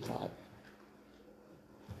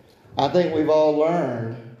 I think we've all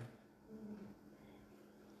learned,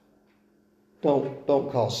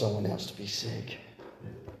 don't cause someone else to be sick.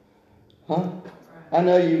 Huh? I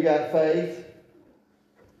know you got faith.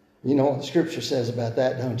 You know what the scripture says about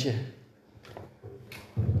that, don't you?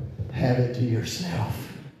 Have it to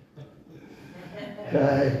yourself.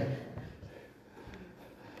 Okay?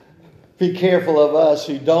 Be careful of us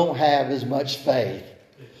who don't have as much faith.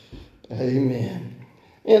 Amen.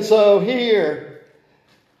 And so here,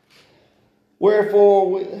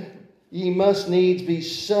 wherefore ye must needs be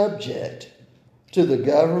subject to the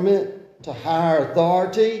government, to higher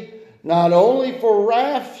authority, not only for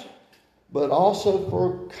wrath, but also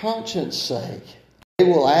for conscience sake. They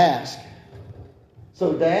will ask,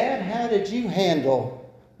 so Dad, how did you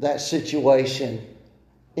handle that situation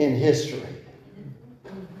in history?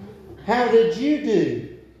 How did you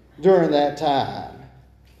do during that time?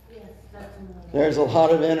 There's a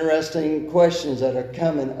lot of interesting questions that are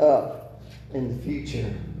coming up in the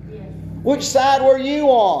future. Which side were you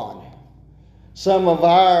on? Some of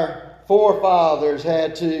our forefathers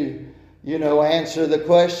had to, answer the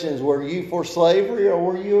questions. Were you for slavery or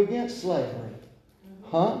were you against slavery?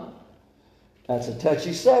 Huh? That's a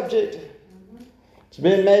touchy subject. It's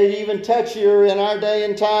been made even touchier in our day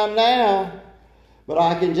and time now. But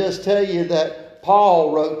I can just tell you that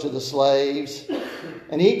Paul wrote to the slaves,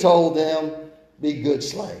 and he told them, be good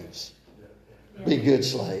slaves. Be good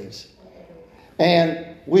slaves.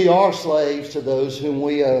 And we are slaves to those whom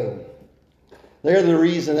we owe. They're the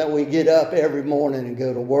reason that we get up every morning and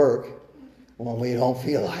go to work when we don't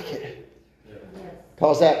feel like it.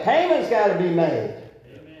 Because that payment's got to be made.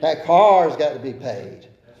 That car's got to be paid.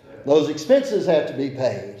 Those expenses have to be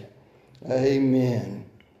paid. Amen.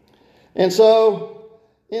 And so,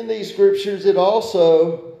 in these scriptures, it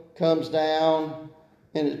also comes down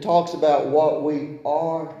and it talks about what we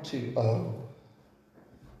are to owe.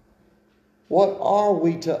 What are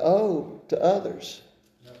we to owe to others?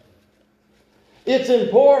 It's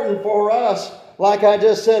important for us, like I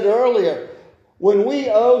just said earlier, when we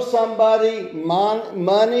owe somebody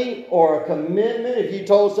money or a commitment, if you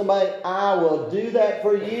told somebody, I will do that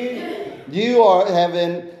for you, you are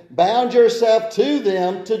having bound yourself to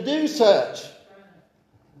them to do such.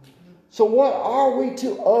 So what are we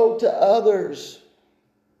to owe to others?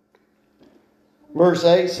 Verse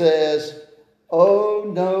 8 says,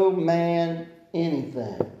 owe no man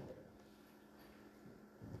anything.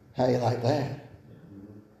 How you like that?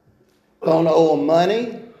 Don't owe them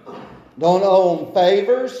money. Don't owe them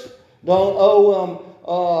favors. Don't owe them,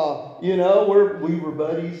 we were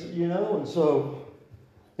buddies, and so,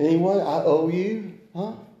 anyway, I owe you,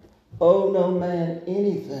 huh? Owe no man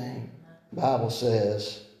anything, Bible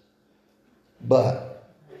says,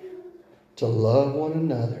 but to love one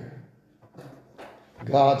another.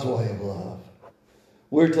 God's way of love.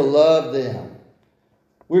 We're to love them.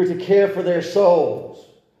 We're to care for their souls.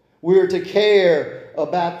 We're to care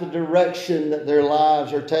about the direction that their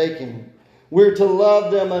lives are taking. We're to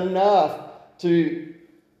love them enough to,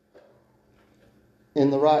 in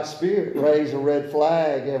the right spirit, raise a red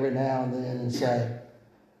flag every now and then and say,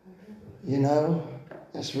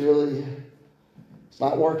 it's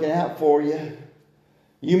not working out for you.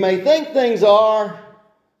 You may think things are,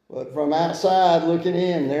 but from outside looking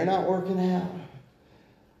in, they're not working out.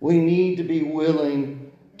 We need to be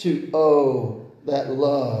willing to owe that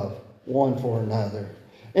love one for another.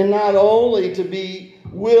 And not only to be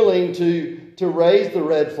willing to raise the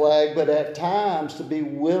red flag, but at times to be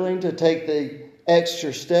willing to take the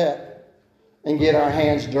extra step and get our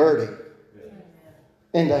hands dirty.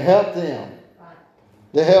 And to help them.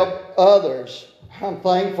 To help others. I'm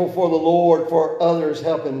thankful for the Lord for others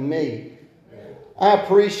helping me. I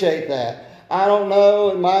appreciate that. I don't know,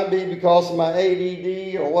 it might be because of my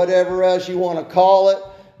ADD or whatever else you want to call it,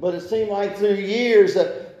 but it seemed like through years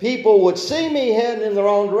that people would see me heading in the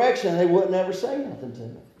wrong direction and they wouldn't ever say nothing to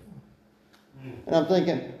me. And I'm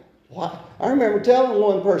thinking, why? I remember telling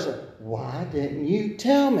one person, why didn't you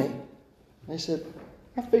tell me? They said,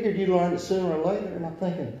 I figured you'd learn it sooner or later. And I'm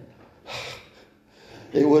thinking,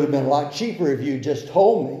 it would have been a lot cheaper if you just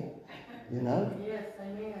told me, Yes,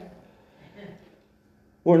 amen.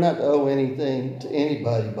 We're not to owe anything to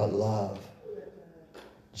anybody but love.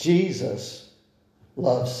 Jesus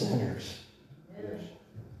loves sinners.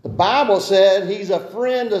 The Bible said He's a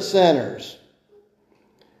friend of sinners.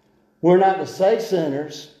 We're not to say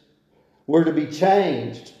sinners. We're to be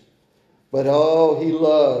changed. But He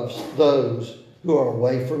loves those who are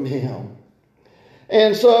away from Him.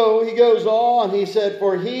 And so He goes on. He said,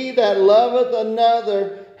 for he that loveth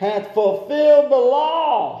another hath fulfilled the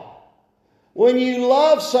law. When you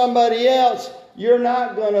love somebody else, you're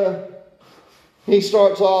not going to, he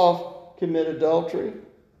starts off, commit adultery.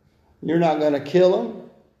 You're not going to kill them.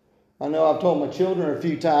 I know I've told my children a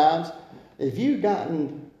few times, if you'd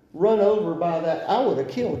gotten run over by that, I would have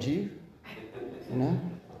killed you.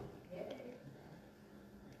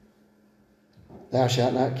 Thou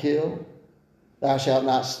shalt not kill. Thou shalt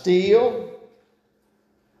not steal.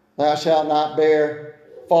 Thou shalt not bear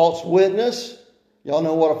false witness. Y'all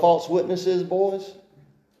know what a false witness is, boys?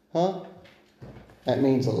 Huh? That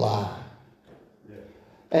means a lie.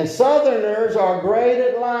 And Southerners are great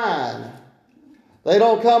at lying. They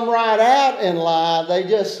don't come right out and lie. They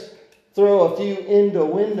just throw a few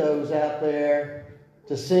innuendos out there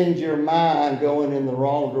to send your mind going in the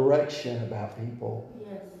wrong direction about people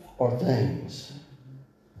or things.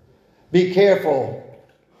 Be careful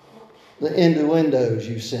the innuendos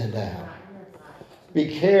you send out.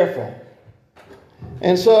 Be careful.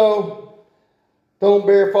 And so, don't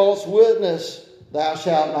bear false witness. Thou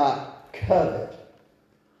shalt not covet.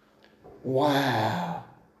 Wow.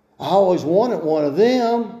 I always wanted one of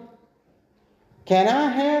them. Can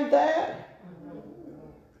I have that?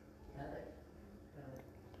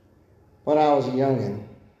 When I was a youngin',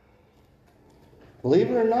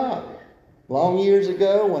 believe it or not, long years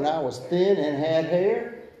ago when I was thin and had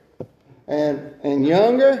hair and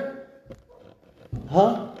younger,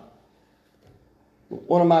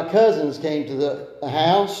 one of my cousins came to the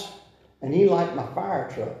house and he liked my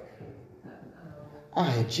fire truck. I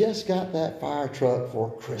had just got that fire truck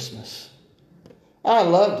for Christmas. I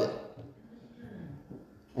loved it.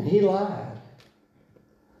 And he lied.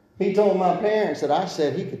 He told my parents that I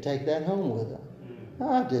said he could take that home with him.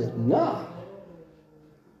 I did not.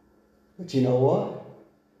 But you know what?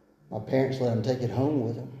 My parents let him take it home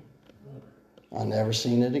with him. I never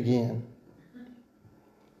seen it again.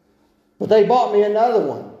 But they bought me another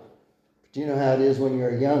one. But you know how it is when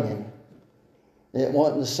you're a youngin'. It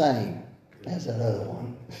wasn't the same as that other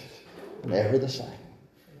one. Never the same.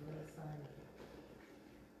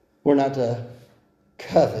 We're not to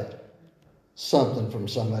covet something from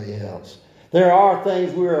somebody else. There are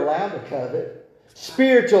things we're allowed to covet.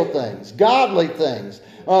 Spiritual things, godly things.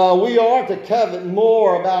 We are to covet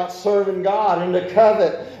more about serving God and to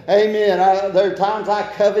covet. Amen. There are times I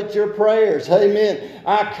covet your prayers. Amen.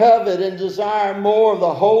 I covet and desire more of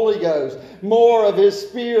the Holy Ghost, more of His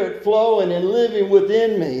Spirit flowing and living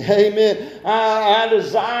within me. Amen. I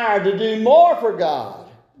desire to do more for God,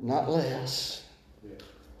 not less.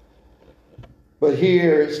 But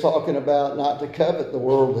here it's talking about not to covet the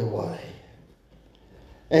worldly way.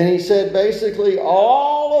 And he said basically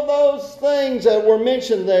all of those things that were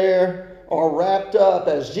mentioned there are wrapped up,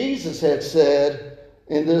 as Jesus had said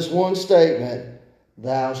in this one statement,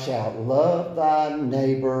 thou shalt love thy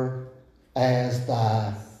neighbor as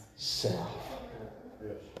thyself.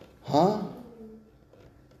 Huh?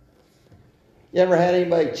 You ever had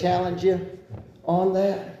anybody challenge you on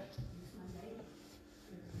that?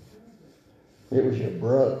 It was your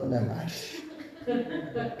brother. Never mind.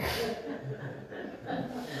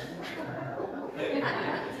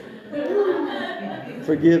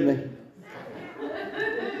 Forgive me.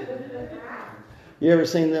 You ever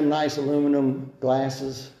seen them nice aluminum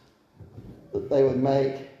glasses that they would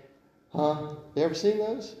make? Huh? You ever seen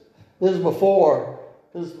those? This is before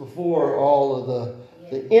all of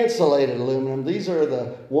the insulated aluminum. These are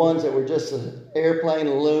the ones that were just an airplane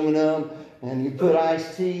aluminum, and you put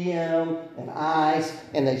iced tea in them and ice,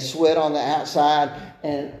 and they sweat on the outside,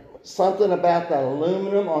 and something about that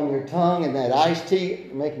aluminum on your tongue and that iced tea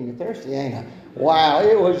making you thirsty, ain't it? Wow,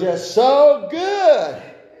 it was just so good.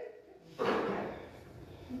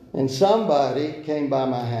 And somebody came by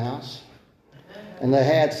my house and they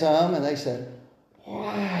had some and they said,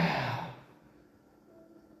 wow,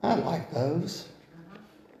 I like those.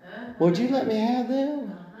 Would you let me have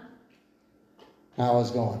them? I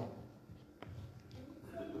was going.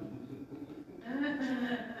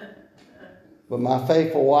 But my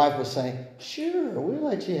faithful wife was saying, sure, we'll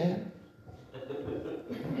let you have it.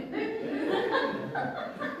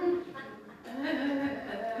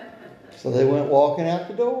 So they went walking out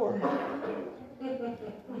the door.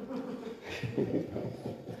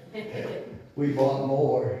 We bought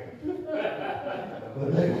more.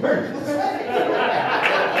 But they weren't the same.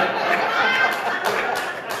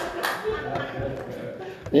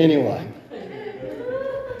 Anyway,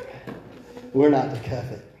 we're not to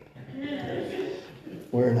covet.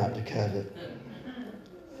 We're not to covet.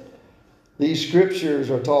 These scriptures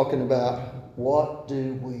are talking about what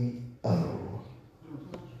do we owe.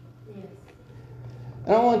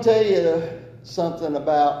 And I want to tell you something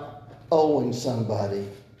about owing somebody.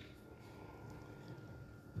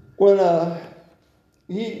 When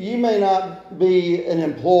you may not be an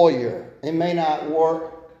employer, it may not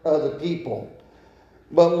work other people,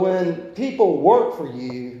 but when people work for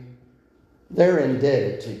you, they're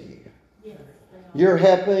indebted to you. You're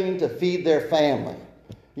helping to feed their family.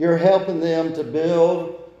 You're helping them to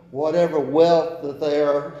build whatever wealth that they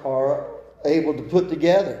are able to put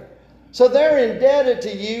together. So they're indebted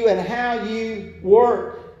to you and how you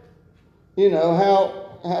work. You know,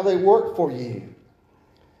 how they work for you.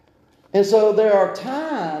 And so there are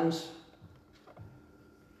times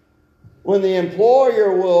when the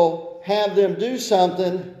employer will have them do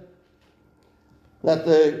something that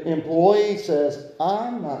the employee says,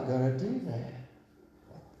 I'm not going to do that.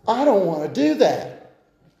 I don't want to do that.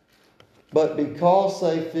 But because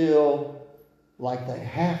they feel like they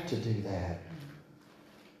have to do that,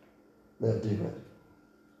 they'll do it.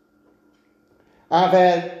 I've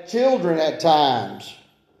had children at times.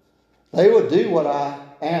 They would do what I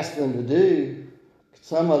asked them to do.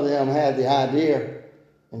 Some of them had the idea,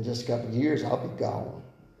 in just a couple of years, I'll be gone.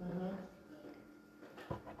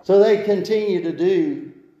 So they continue to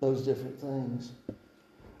do those different things.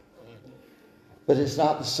 But it's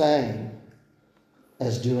not the same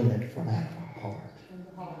as doing it from out of our heart.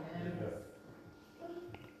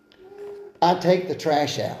 I take the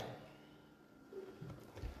trash out.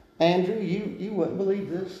 Andrew, you wouldn't believe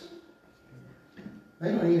this.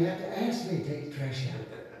 They don't even have to ask me to take the trash out.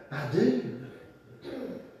 I do.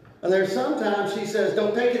 And there's sometimes she says,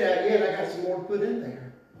 don't take it out yet. I got some more to put in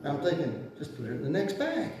there. I'm thinking, just put it in the next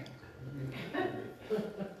bag.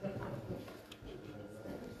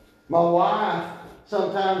 My wife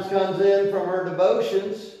sometimes comes in from her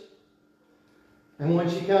devotions. And when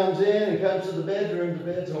she comes in and comes to the bedroom, the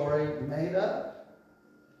bed's already made up.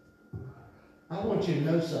 I want you to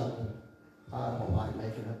know something. I don't like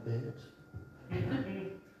making up beds.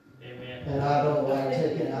 Amen. And I don't like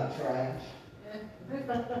taking out trash.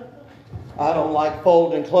 I don't like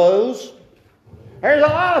folding clothes. There's a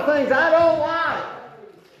lot of things I don't like.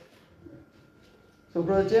 So,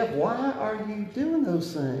 Brother Jeff, why are you doing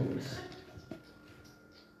those things?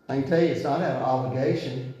 I can tell you it's not out of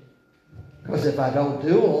obligation. Because if I don't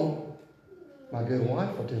do them, my good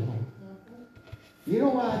wife will do them. You know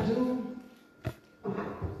why I do them?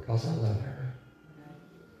 Because I love her.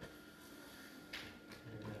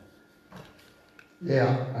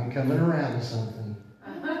 Yeah, I'm coming around to something.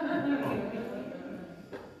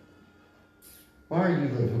 Why are you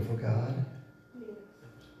living for God?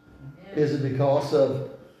 Is it because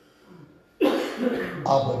of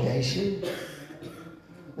obligation?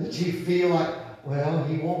 That you feel like, well,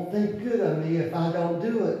 he won't think good of me if I don't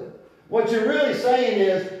do it. What you're really saying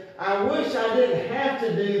is, I wish I didn't have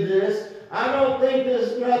to do this. I don't think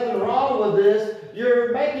there's nothing wrong with this.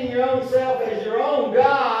 You're making your own self as your own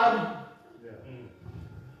God.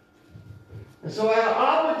 And so out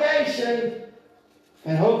of obligation,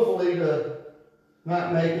 and hopefully to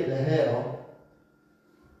not make it to hell,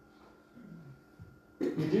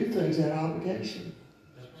 you do things out of obligation.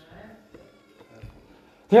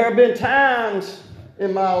 There have been times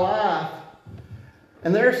in my life,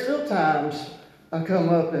 and there are still times I come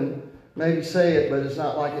up and maybe say it, but it's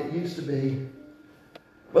not like it used to be.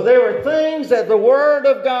 But there were things that the Word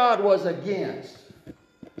of God was against.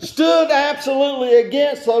 Stood absolutely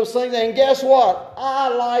against those things, and guess what? I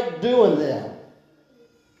like doing them.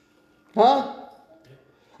 Huh?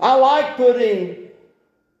 I like putting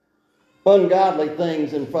ungodly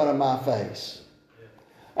things in front of my face.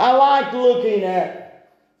 I like looking at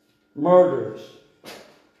murders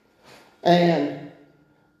and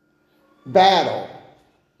battle.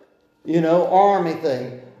 You know, army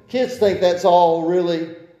thing. Kids think that's all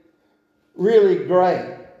really, really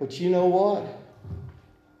great. But you know what?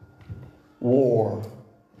 War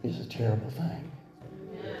is a terrible thing.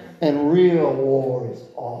 And real war is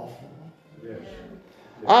awful.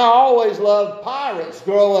 I always loved pirates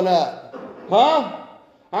growing up. Huh?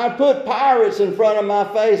 I put pirates in front of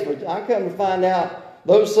my face, but I come to find out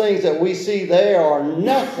those things that we see there are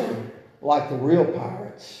nothing like the real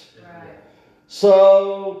pirates. Right.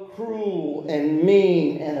 So cruel and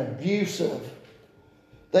mean and abusive.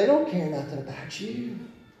 They don't care nothing about you.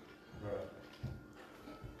 Right.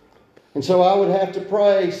 And so I would have to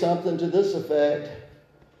pray something to this effect.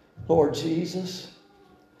 Lord Jesus,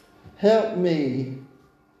 help me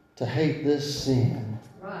to hate this sin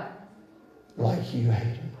like you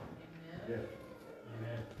hate it.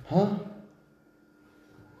 Huh?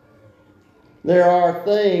 There are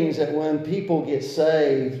things that when people get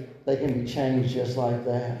saved, they can be changed just like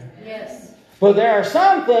that. Yes. But there are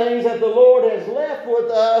some things that the Lord has left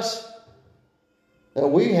with us that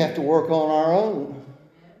we have to work on our own.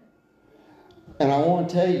 And I want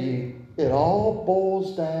to tell you, it all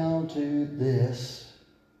boils down to this: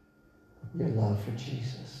 your love for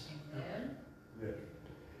Jesus.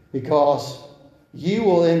 Because you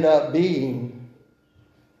will end up being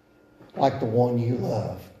like the one you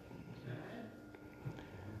love.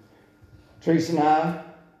 Teresa and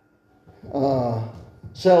I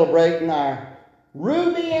celebrating our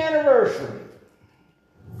Ruby anniversary.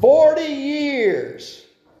 40 years.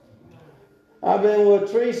 I've been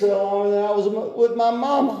with Teresa longer than I was with my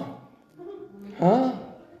mama. Huh?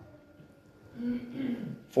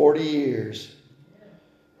 40 years.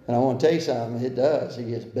 And I want to tell you something, it does. It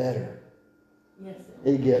gets better. Yes,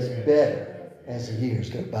 it gets better as the years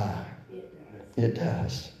go by. It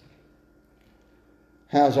does.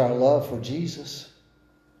 How's our love for Jesus?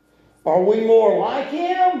 Are we more like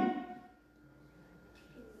Him?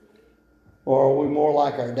 Or are we more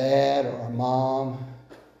like our dad or our mom?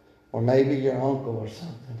 Or maybe your uncle or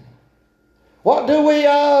something? What do we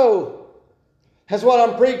owe? That's what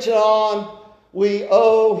I'm preaching on. We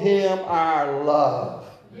owe Him our love.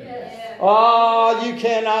 Yes. Oh, you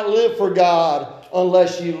cannot live for God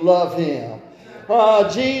unless you love Him.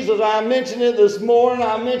 Jesus, I mentioned it this morning.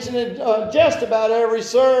 I mentioned it just about every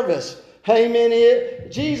service.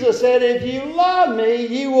 Amen. Jesus said, if you love me,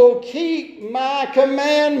 you will keep my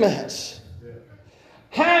commandments.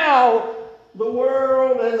 How the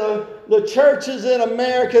world and the churches in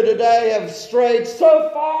America today have strayed so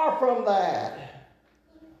far from that.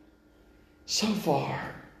 So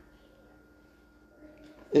far.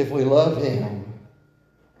 If we love Him,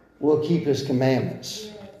 we'll keep His commandments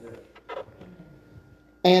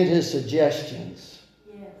and His suggestions.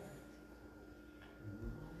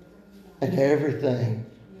 And everything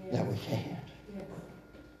that we can.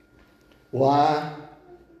 Why?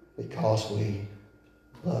 Because we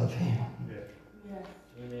love Him.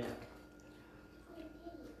 Amen.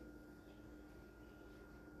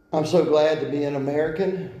 I'm so glad to be an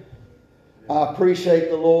American. I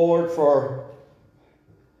appreciate the Lord for,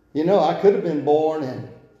 I could have been born in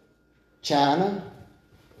China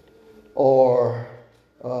or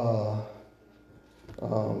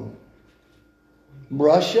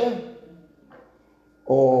Russia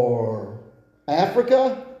or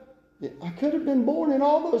Africa. I could have been born in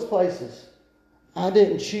all those places. I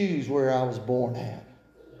didn't choose where I was born at.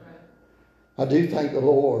 I do thank the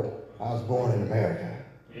Lord I was born in America.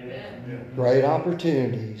 Amen. Great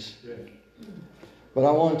opportunities. But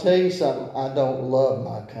I want to tell you something. I don't love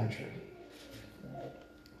my country.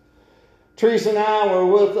 Teresa and I were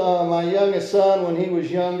with my youngest son when he was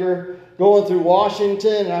younger, going through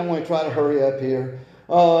Washington, and I'm going to try to hurry up here.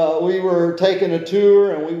 We were taking a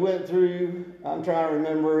tour, and we went through, I'm trying to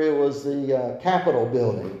remember, it was the Capitol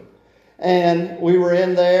building. And we were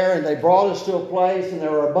in there, and they brought us to a place, and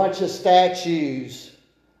there were a bunch of statues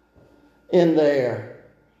in there.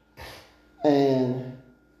 And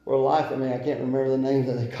for the life of me, I can't remember the name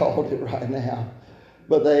that they called it right now.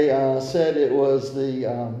 But they said it was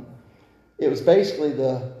it was basically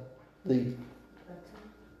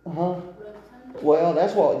well,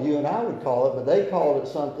 that's what you and I would call it, but they called it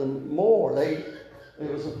something more.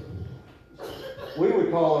 We would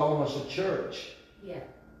call it almost a church. Yeah.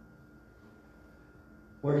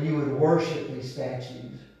 Where you would worship these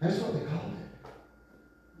statues. That's what they called it.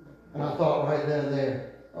 And I thought right then and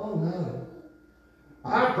there, oh no.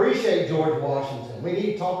 I appreciate George Washington. We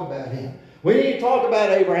need to talk about him. We need to talk about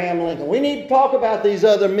Abraham Lincoln. We need to talk about these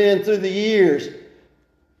other men through the years.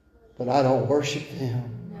 But I don't worship them.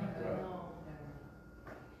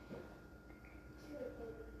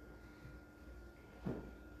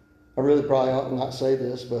 I really probably ought to not say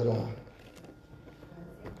this, but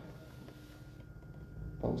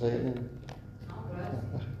don't say it then.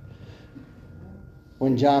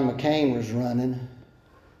 When John McCain was running,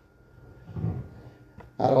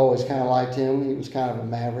 I'd always kind of liked him. He was kind of a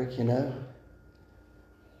maverick,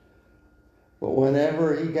 But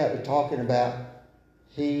whenever he got to talking about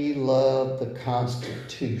he loved the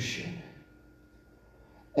Constitution,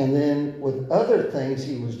 and then with other things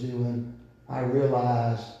he was doing, I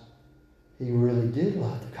realized he really did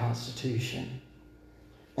love the Constitution.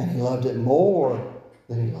 And he loved it more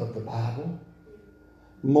than he loved the Bible.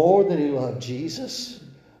 More than he loved Jesus.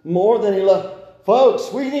 More than he loved...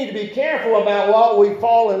 Folks, we need to be careful about what we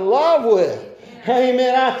fall in love with.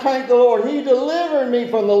 Amen. I thank the Lord. He delivered me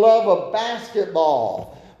from the love of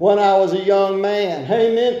basketball when I was a young man.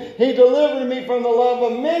 Amen. He delivered me from the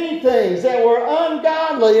love of many things that were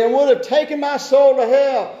ungodly and would have taken my soul to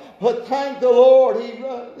hell. But thank the Lord,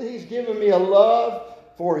 He's given me a love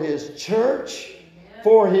for His church,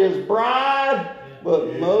 for His bride,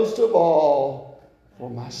 but most of all, for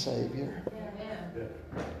my Savior.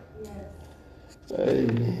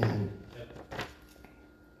 Amen.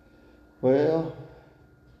 Well,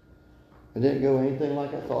 it didn't go anything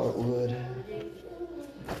like I thought it would.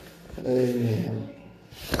 Amen.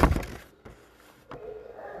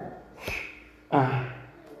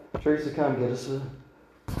 Teresa, come get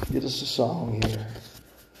us a song here.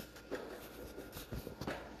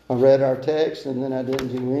 I read our text and then I didn't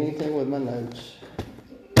do anything with my notes.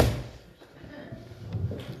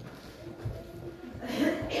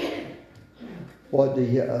 What do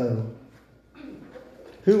you owe?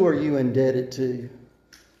 Who are you indebted to?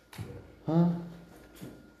 Huh?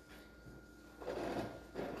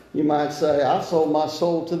 You might say, I sold my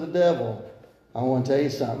soul to the devil. I want to tell you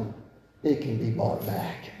something. It can be bought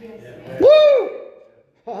back. Yes. Woo!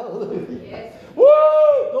 Hallelujah. Yes.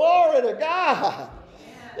 Woo! Glory to God.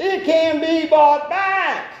 It can be bought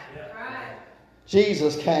back. Right.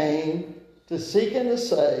 Jesus came to seek and to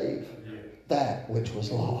save that which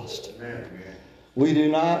was lost. Amen. We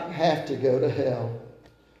do not have to go to hell.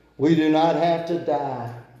 We do not have to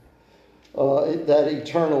die that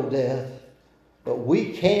eternal death. But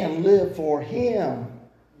we can live for Him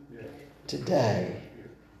today,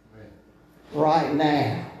 right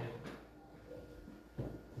now.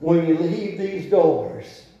 when you leave these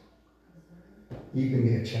doors, you can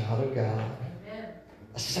be a child of God,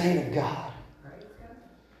 a saint of God,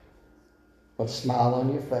 with a smile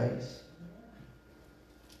on your face.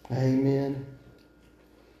 Amen.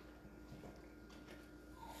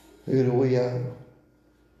 Who do we owe?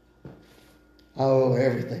 I owe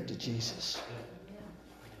everything to Jesus.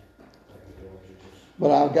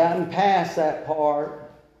 But I've gotten past that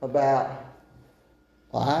part about,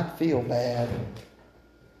 well, I'd feel bad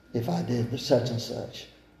if I did such and such.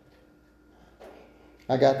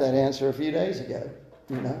 I got that answer a few days ago.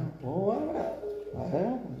 You know,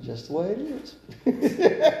 well, just the way it is.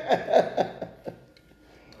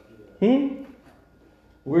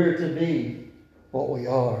 We're to be what we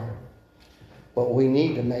are, but we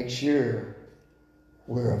need to make sure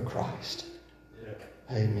we're of Christ.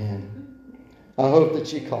 Amen. I hope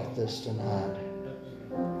that you caught this tonight.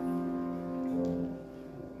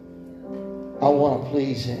 I want to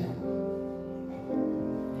please Him.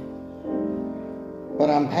 But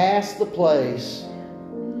I'm past the place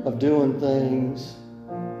of doing things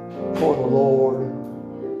for the Lord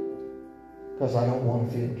because I don't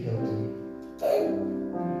want to feel guilty.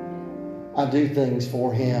 I do things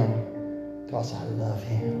for Him because I love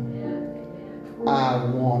Him. I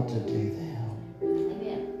want to do them.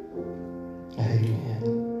 Amen.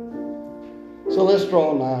 So let's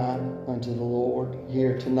draw nigh unto the Lord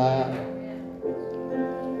here tonight.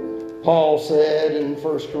 Paul said in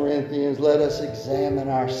 1 Corinthians, let us examine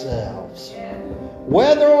ourselves,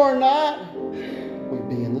 whether or not we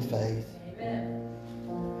be in the faith.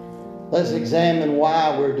 Let's examine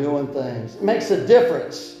why we're doing things. It makes a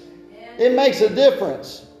difference. It makes a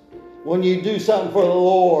difference when you do something for the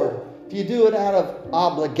Lord. If you do it out of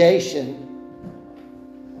obligation,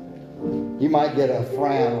 you might get a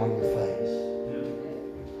frown on your face.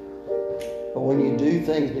 But when you do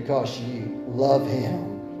things because you love Him,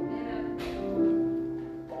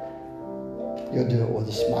 you'll do it with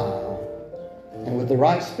a smile and with the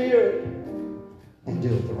right spirit and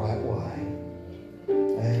do it the right way.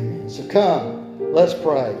 Amen. So come, let's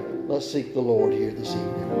pray. Let's seek the Lord here this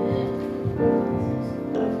evening.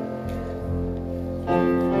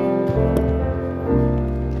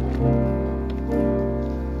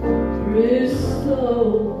 Through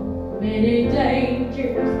so many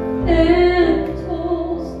dangers and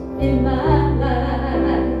toils in my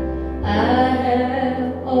life, I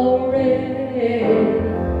have already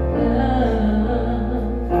come.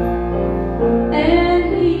 And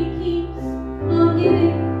He keeps on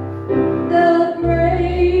giving the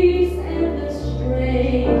grace and the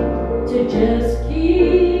strength to just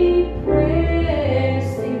keep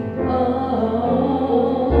pressing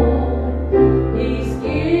on. He's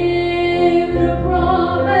given a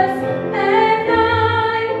promise, and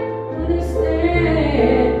I'm gonna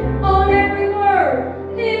stand on every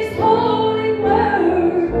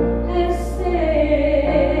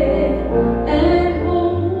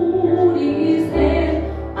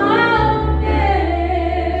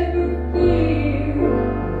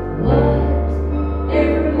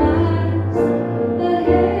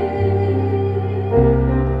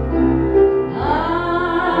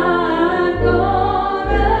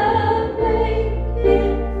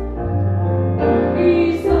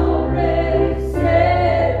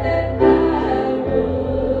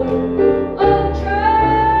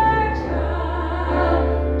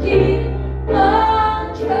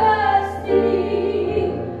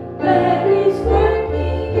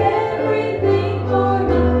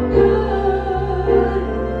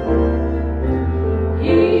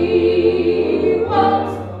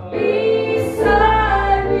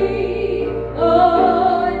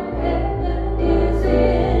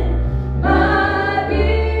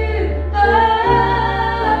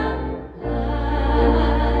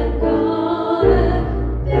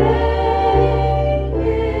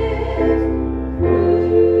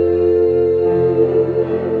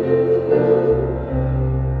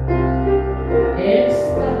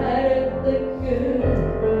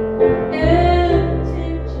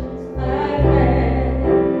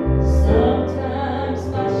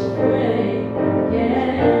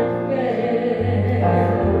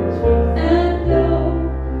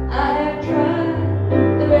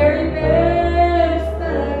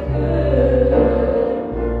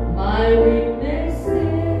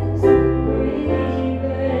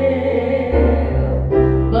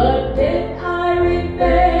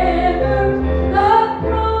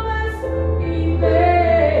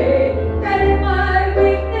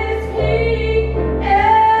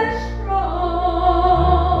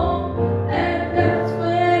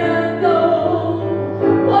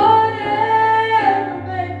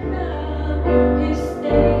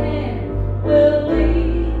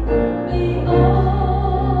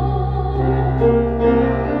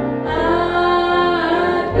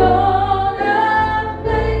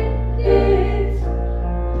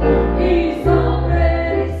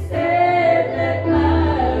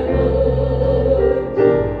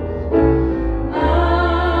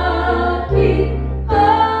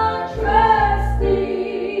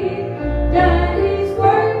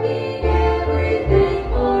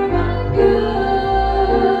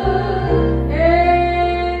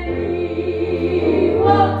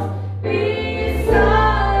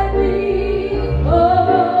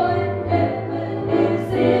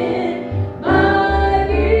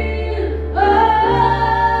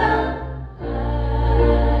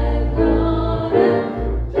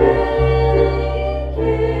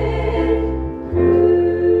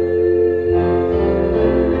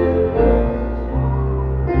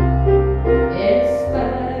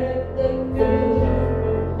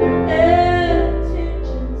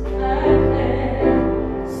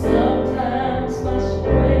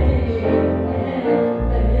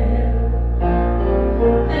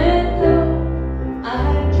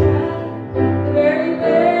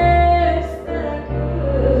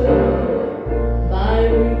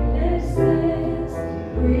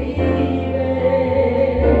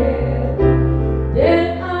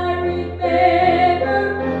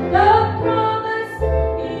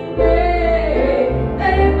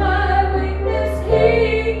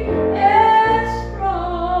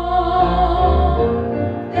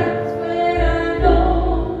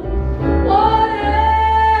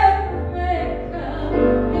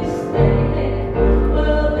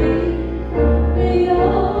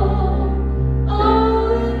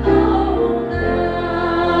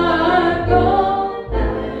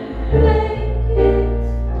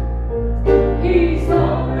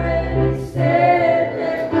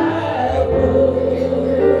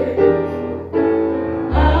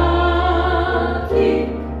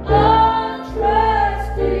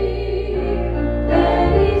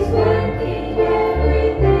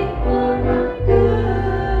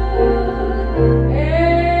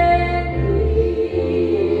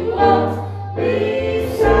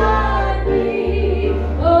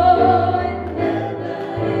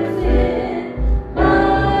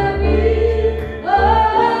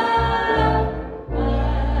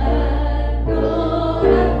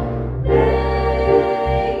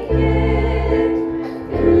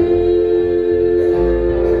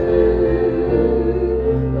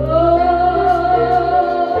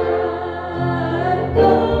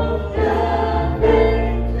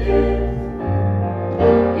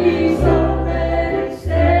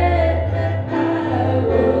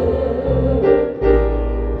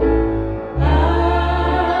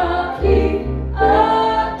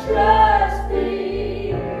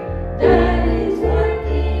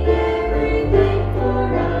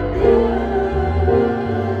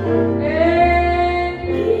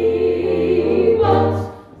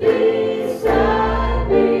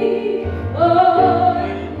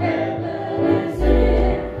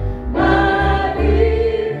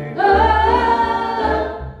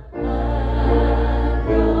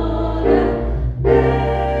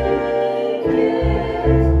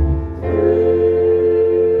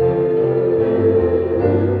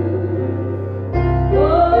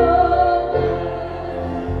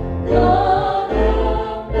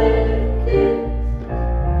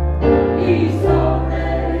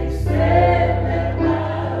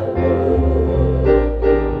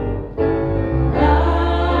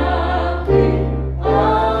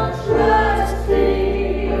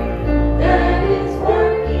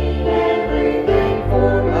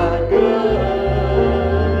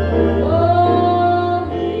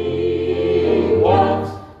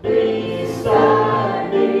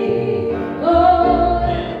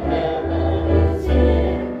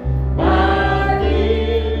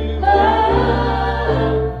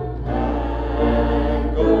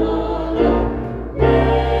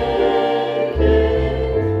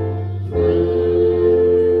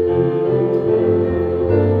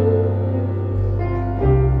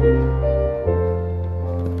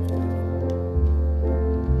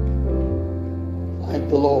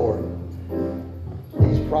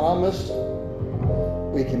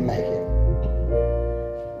can make it.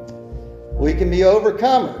 We can be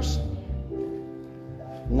overcomers.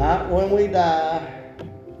 Not when we die,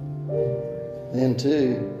 then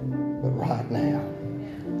too, but right now.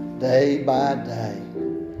 Day by day.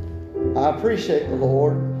 I appreciate the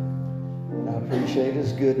Lord. And I appreciate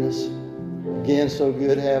His goodness. Again, so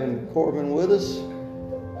good having Corbin with us.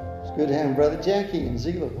 It's good having Brother Jackie and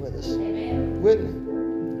Zila with us. Amen. Whitney.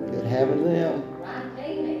 Good having them.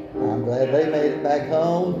 I'm glad they made it back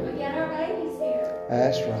home. We got our babies here.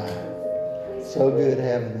 That's right. So good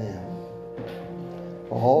having them.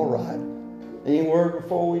 All right. Any word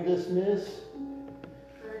before we dismiss?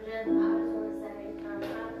 I just want to say,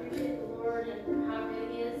 I appreciate the Lord and how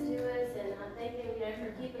good He is to us, and I'm thanking Him,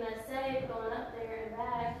 for keeping us safe, going up there and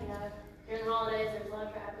back. During the holidays, there's a lot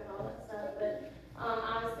of traffic and all that stuff. But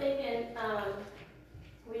I was thinking,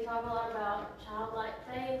 we talk a lot about childlike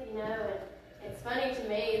faith, and it's funny to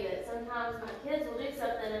me that sometimes my kids will do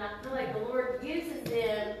something, and I feel like the Lord uses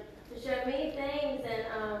them to show me things,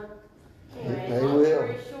 and anyway, They long will.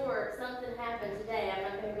 story short, something happened today. I'm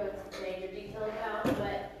not going to go into major detail about it,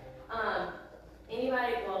 but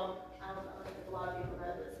anybody, well, I don't think a lot of people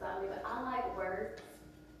know this about me, but I like words,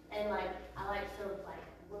 and I like to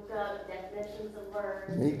look up definitions of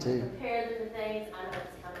words. Me too. Compare them to things. I know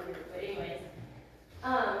it's kind of weird, but anyways,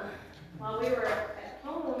 while we were at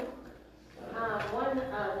home,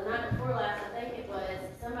 the night before last, I think it was,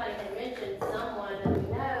 somebody had mentioned someone that we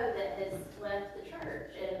know that has left the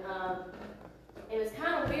church, and it was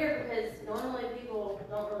kind of weird because normally people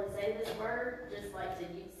don't really say this word, just like to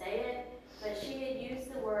say it, but she had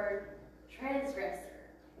used the word transgressor.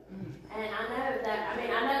 And I know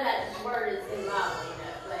that word is in the Bible,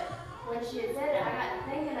 but when she had said it, I got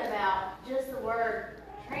to thinking about just the word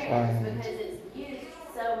trans because it's used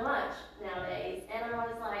so much nowadays. And I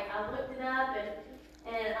was like, I looked it up, and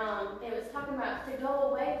it was talking about to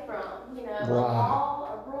go away from, a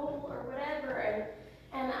law, a rule, or whatever.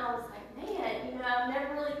 And I was like, man, I've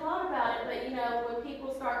never really thought about it, but when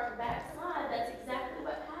people start to backslide, that's exactly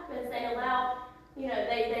what happens. They allow,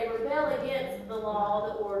 they rebel against the law,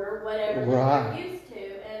 the order, whatever they're used to.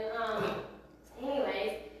 And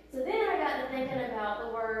anyways, so then I got to thinking about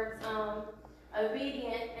the words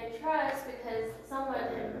obedient and trust, because someone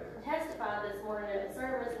had testified this morning in the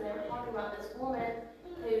service, and they were talking about this woman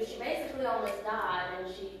who she basically almost died,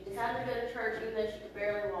 and she decided to go to church even though she could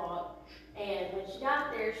barely walk. And when she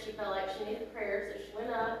got there, she felt like she needed prayer, so she went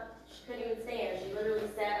up. She couldn't even stand. She literally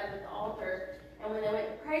sat up at the altar. And when they went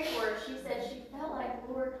to pray for her, she said she felt like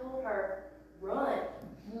the Lord told her, run.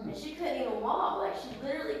 And she couldn't even walk. She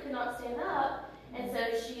literally could not stand up. And so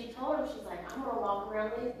she told him, she's like, I'm going to walk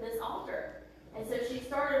around this altar. And so she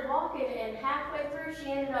started walking, and halfway through, she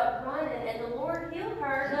ended up running, and the Lord healed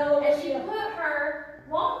her. And she put her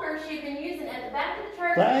walker she'd been using at the back of the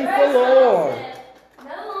church. Thank the Lord.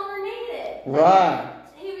 No longer needed. Right.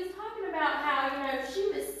 He was talking about how, she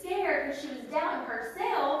was scared because she was doubting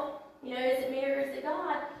herself. Is it me or is it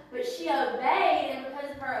God? But she obeyed, and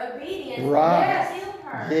because of her obedience, God healed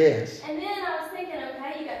her. Yes. And then I was thinking,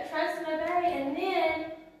 okay, you got trust and obey, and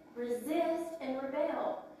then resist and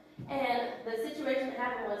rebel. And the situation that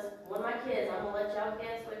happened was one of my kids, I'm going to let y'all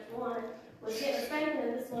guess which one, was getting a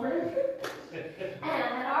spanking this morning. And I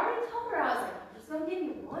had already told her, I was like, I'm just going to give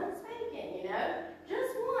you one spanking,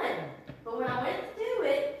 just one. But when I went to do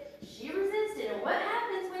it, she resisted. And what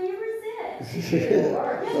happens when you resist?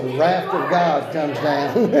 The wrath of God comes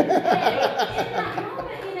down. In that moment,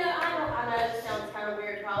 I know this sounds kind of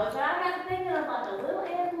weird probably, but I got to thinking of like a little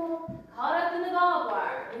animal caught up in the barbed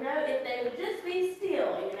wire, if they would just be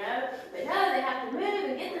still, but no, they have to move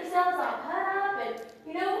and get themselves all cut up,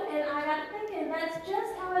 and I got to thinking that's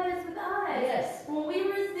just how it is with us. Yes. When we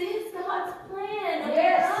resist God's plan and we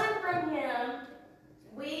run from Him,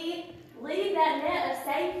 we leave that net of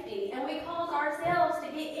safety, and we cause ourselves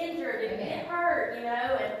to get injured and get hurt,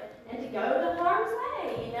 and to go to harm's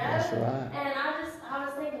way, That's right. And I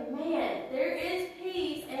was thinking, man, there is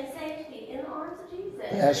peace and safety in the arms of Jesus.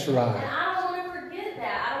 That's right. And I don't want to forget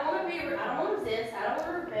that. I don't want to resist. I don't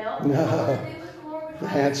want to rebel. No. I want to do what the Lord would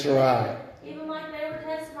have That's us to do. right. Even like they were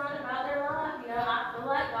testifying about their life, I feel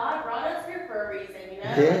like God brought us here for a reason,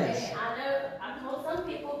 Yes. And I know I've told some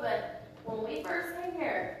people, but when we first came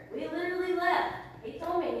here, we literally left. He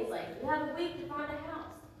told me, he's like, you have a week to find a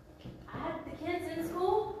house. I had the kids in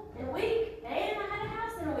school in a week, and I had a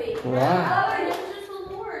house in a week. Right. And it was just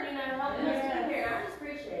the Lord, helping us get here, and I just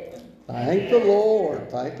appreciate it. Thank the Lord.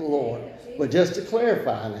 Thank the Lord. But just to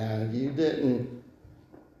clarify now,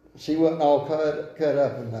 she wasn't all cut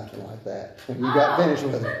up and nothing like that when you got finished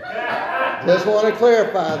with her. Just want to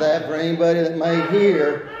clarify that for anybody that may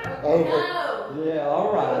hear over. Yeah,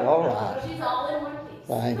 all right, all right. She's all in one piece.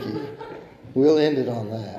 Thank you. We'll end it on that.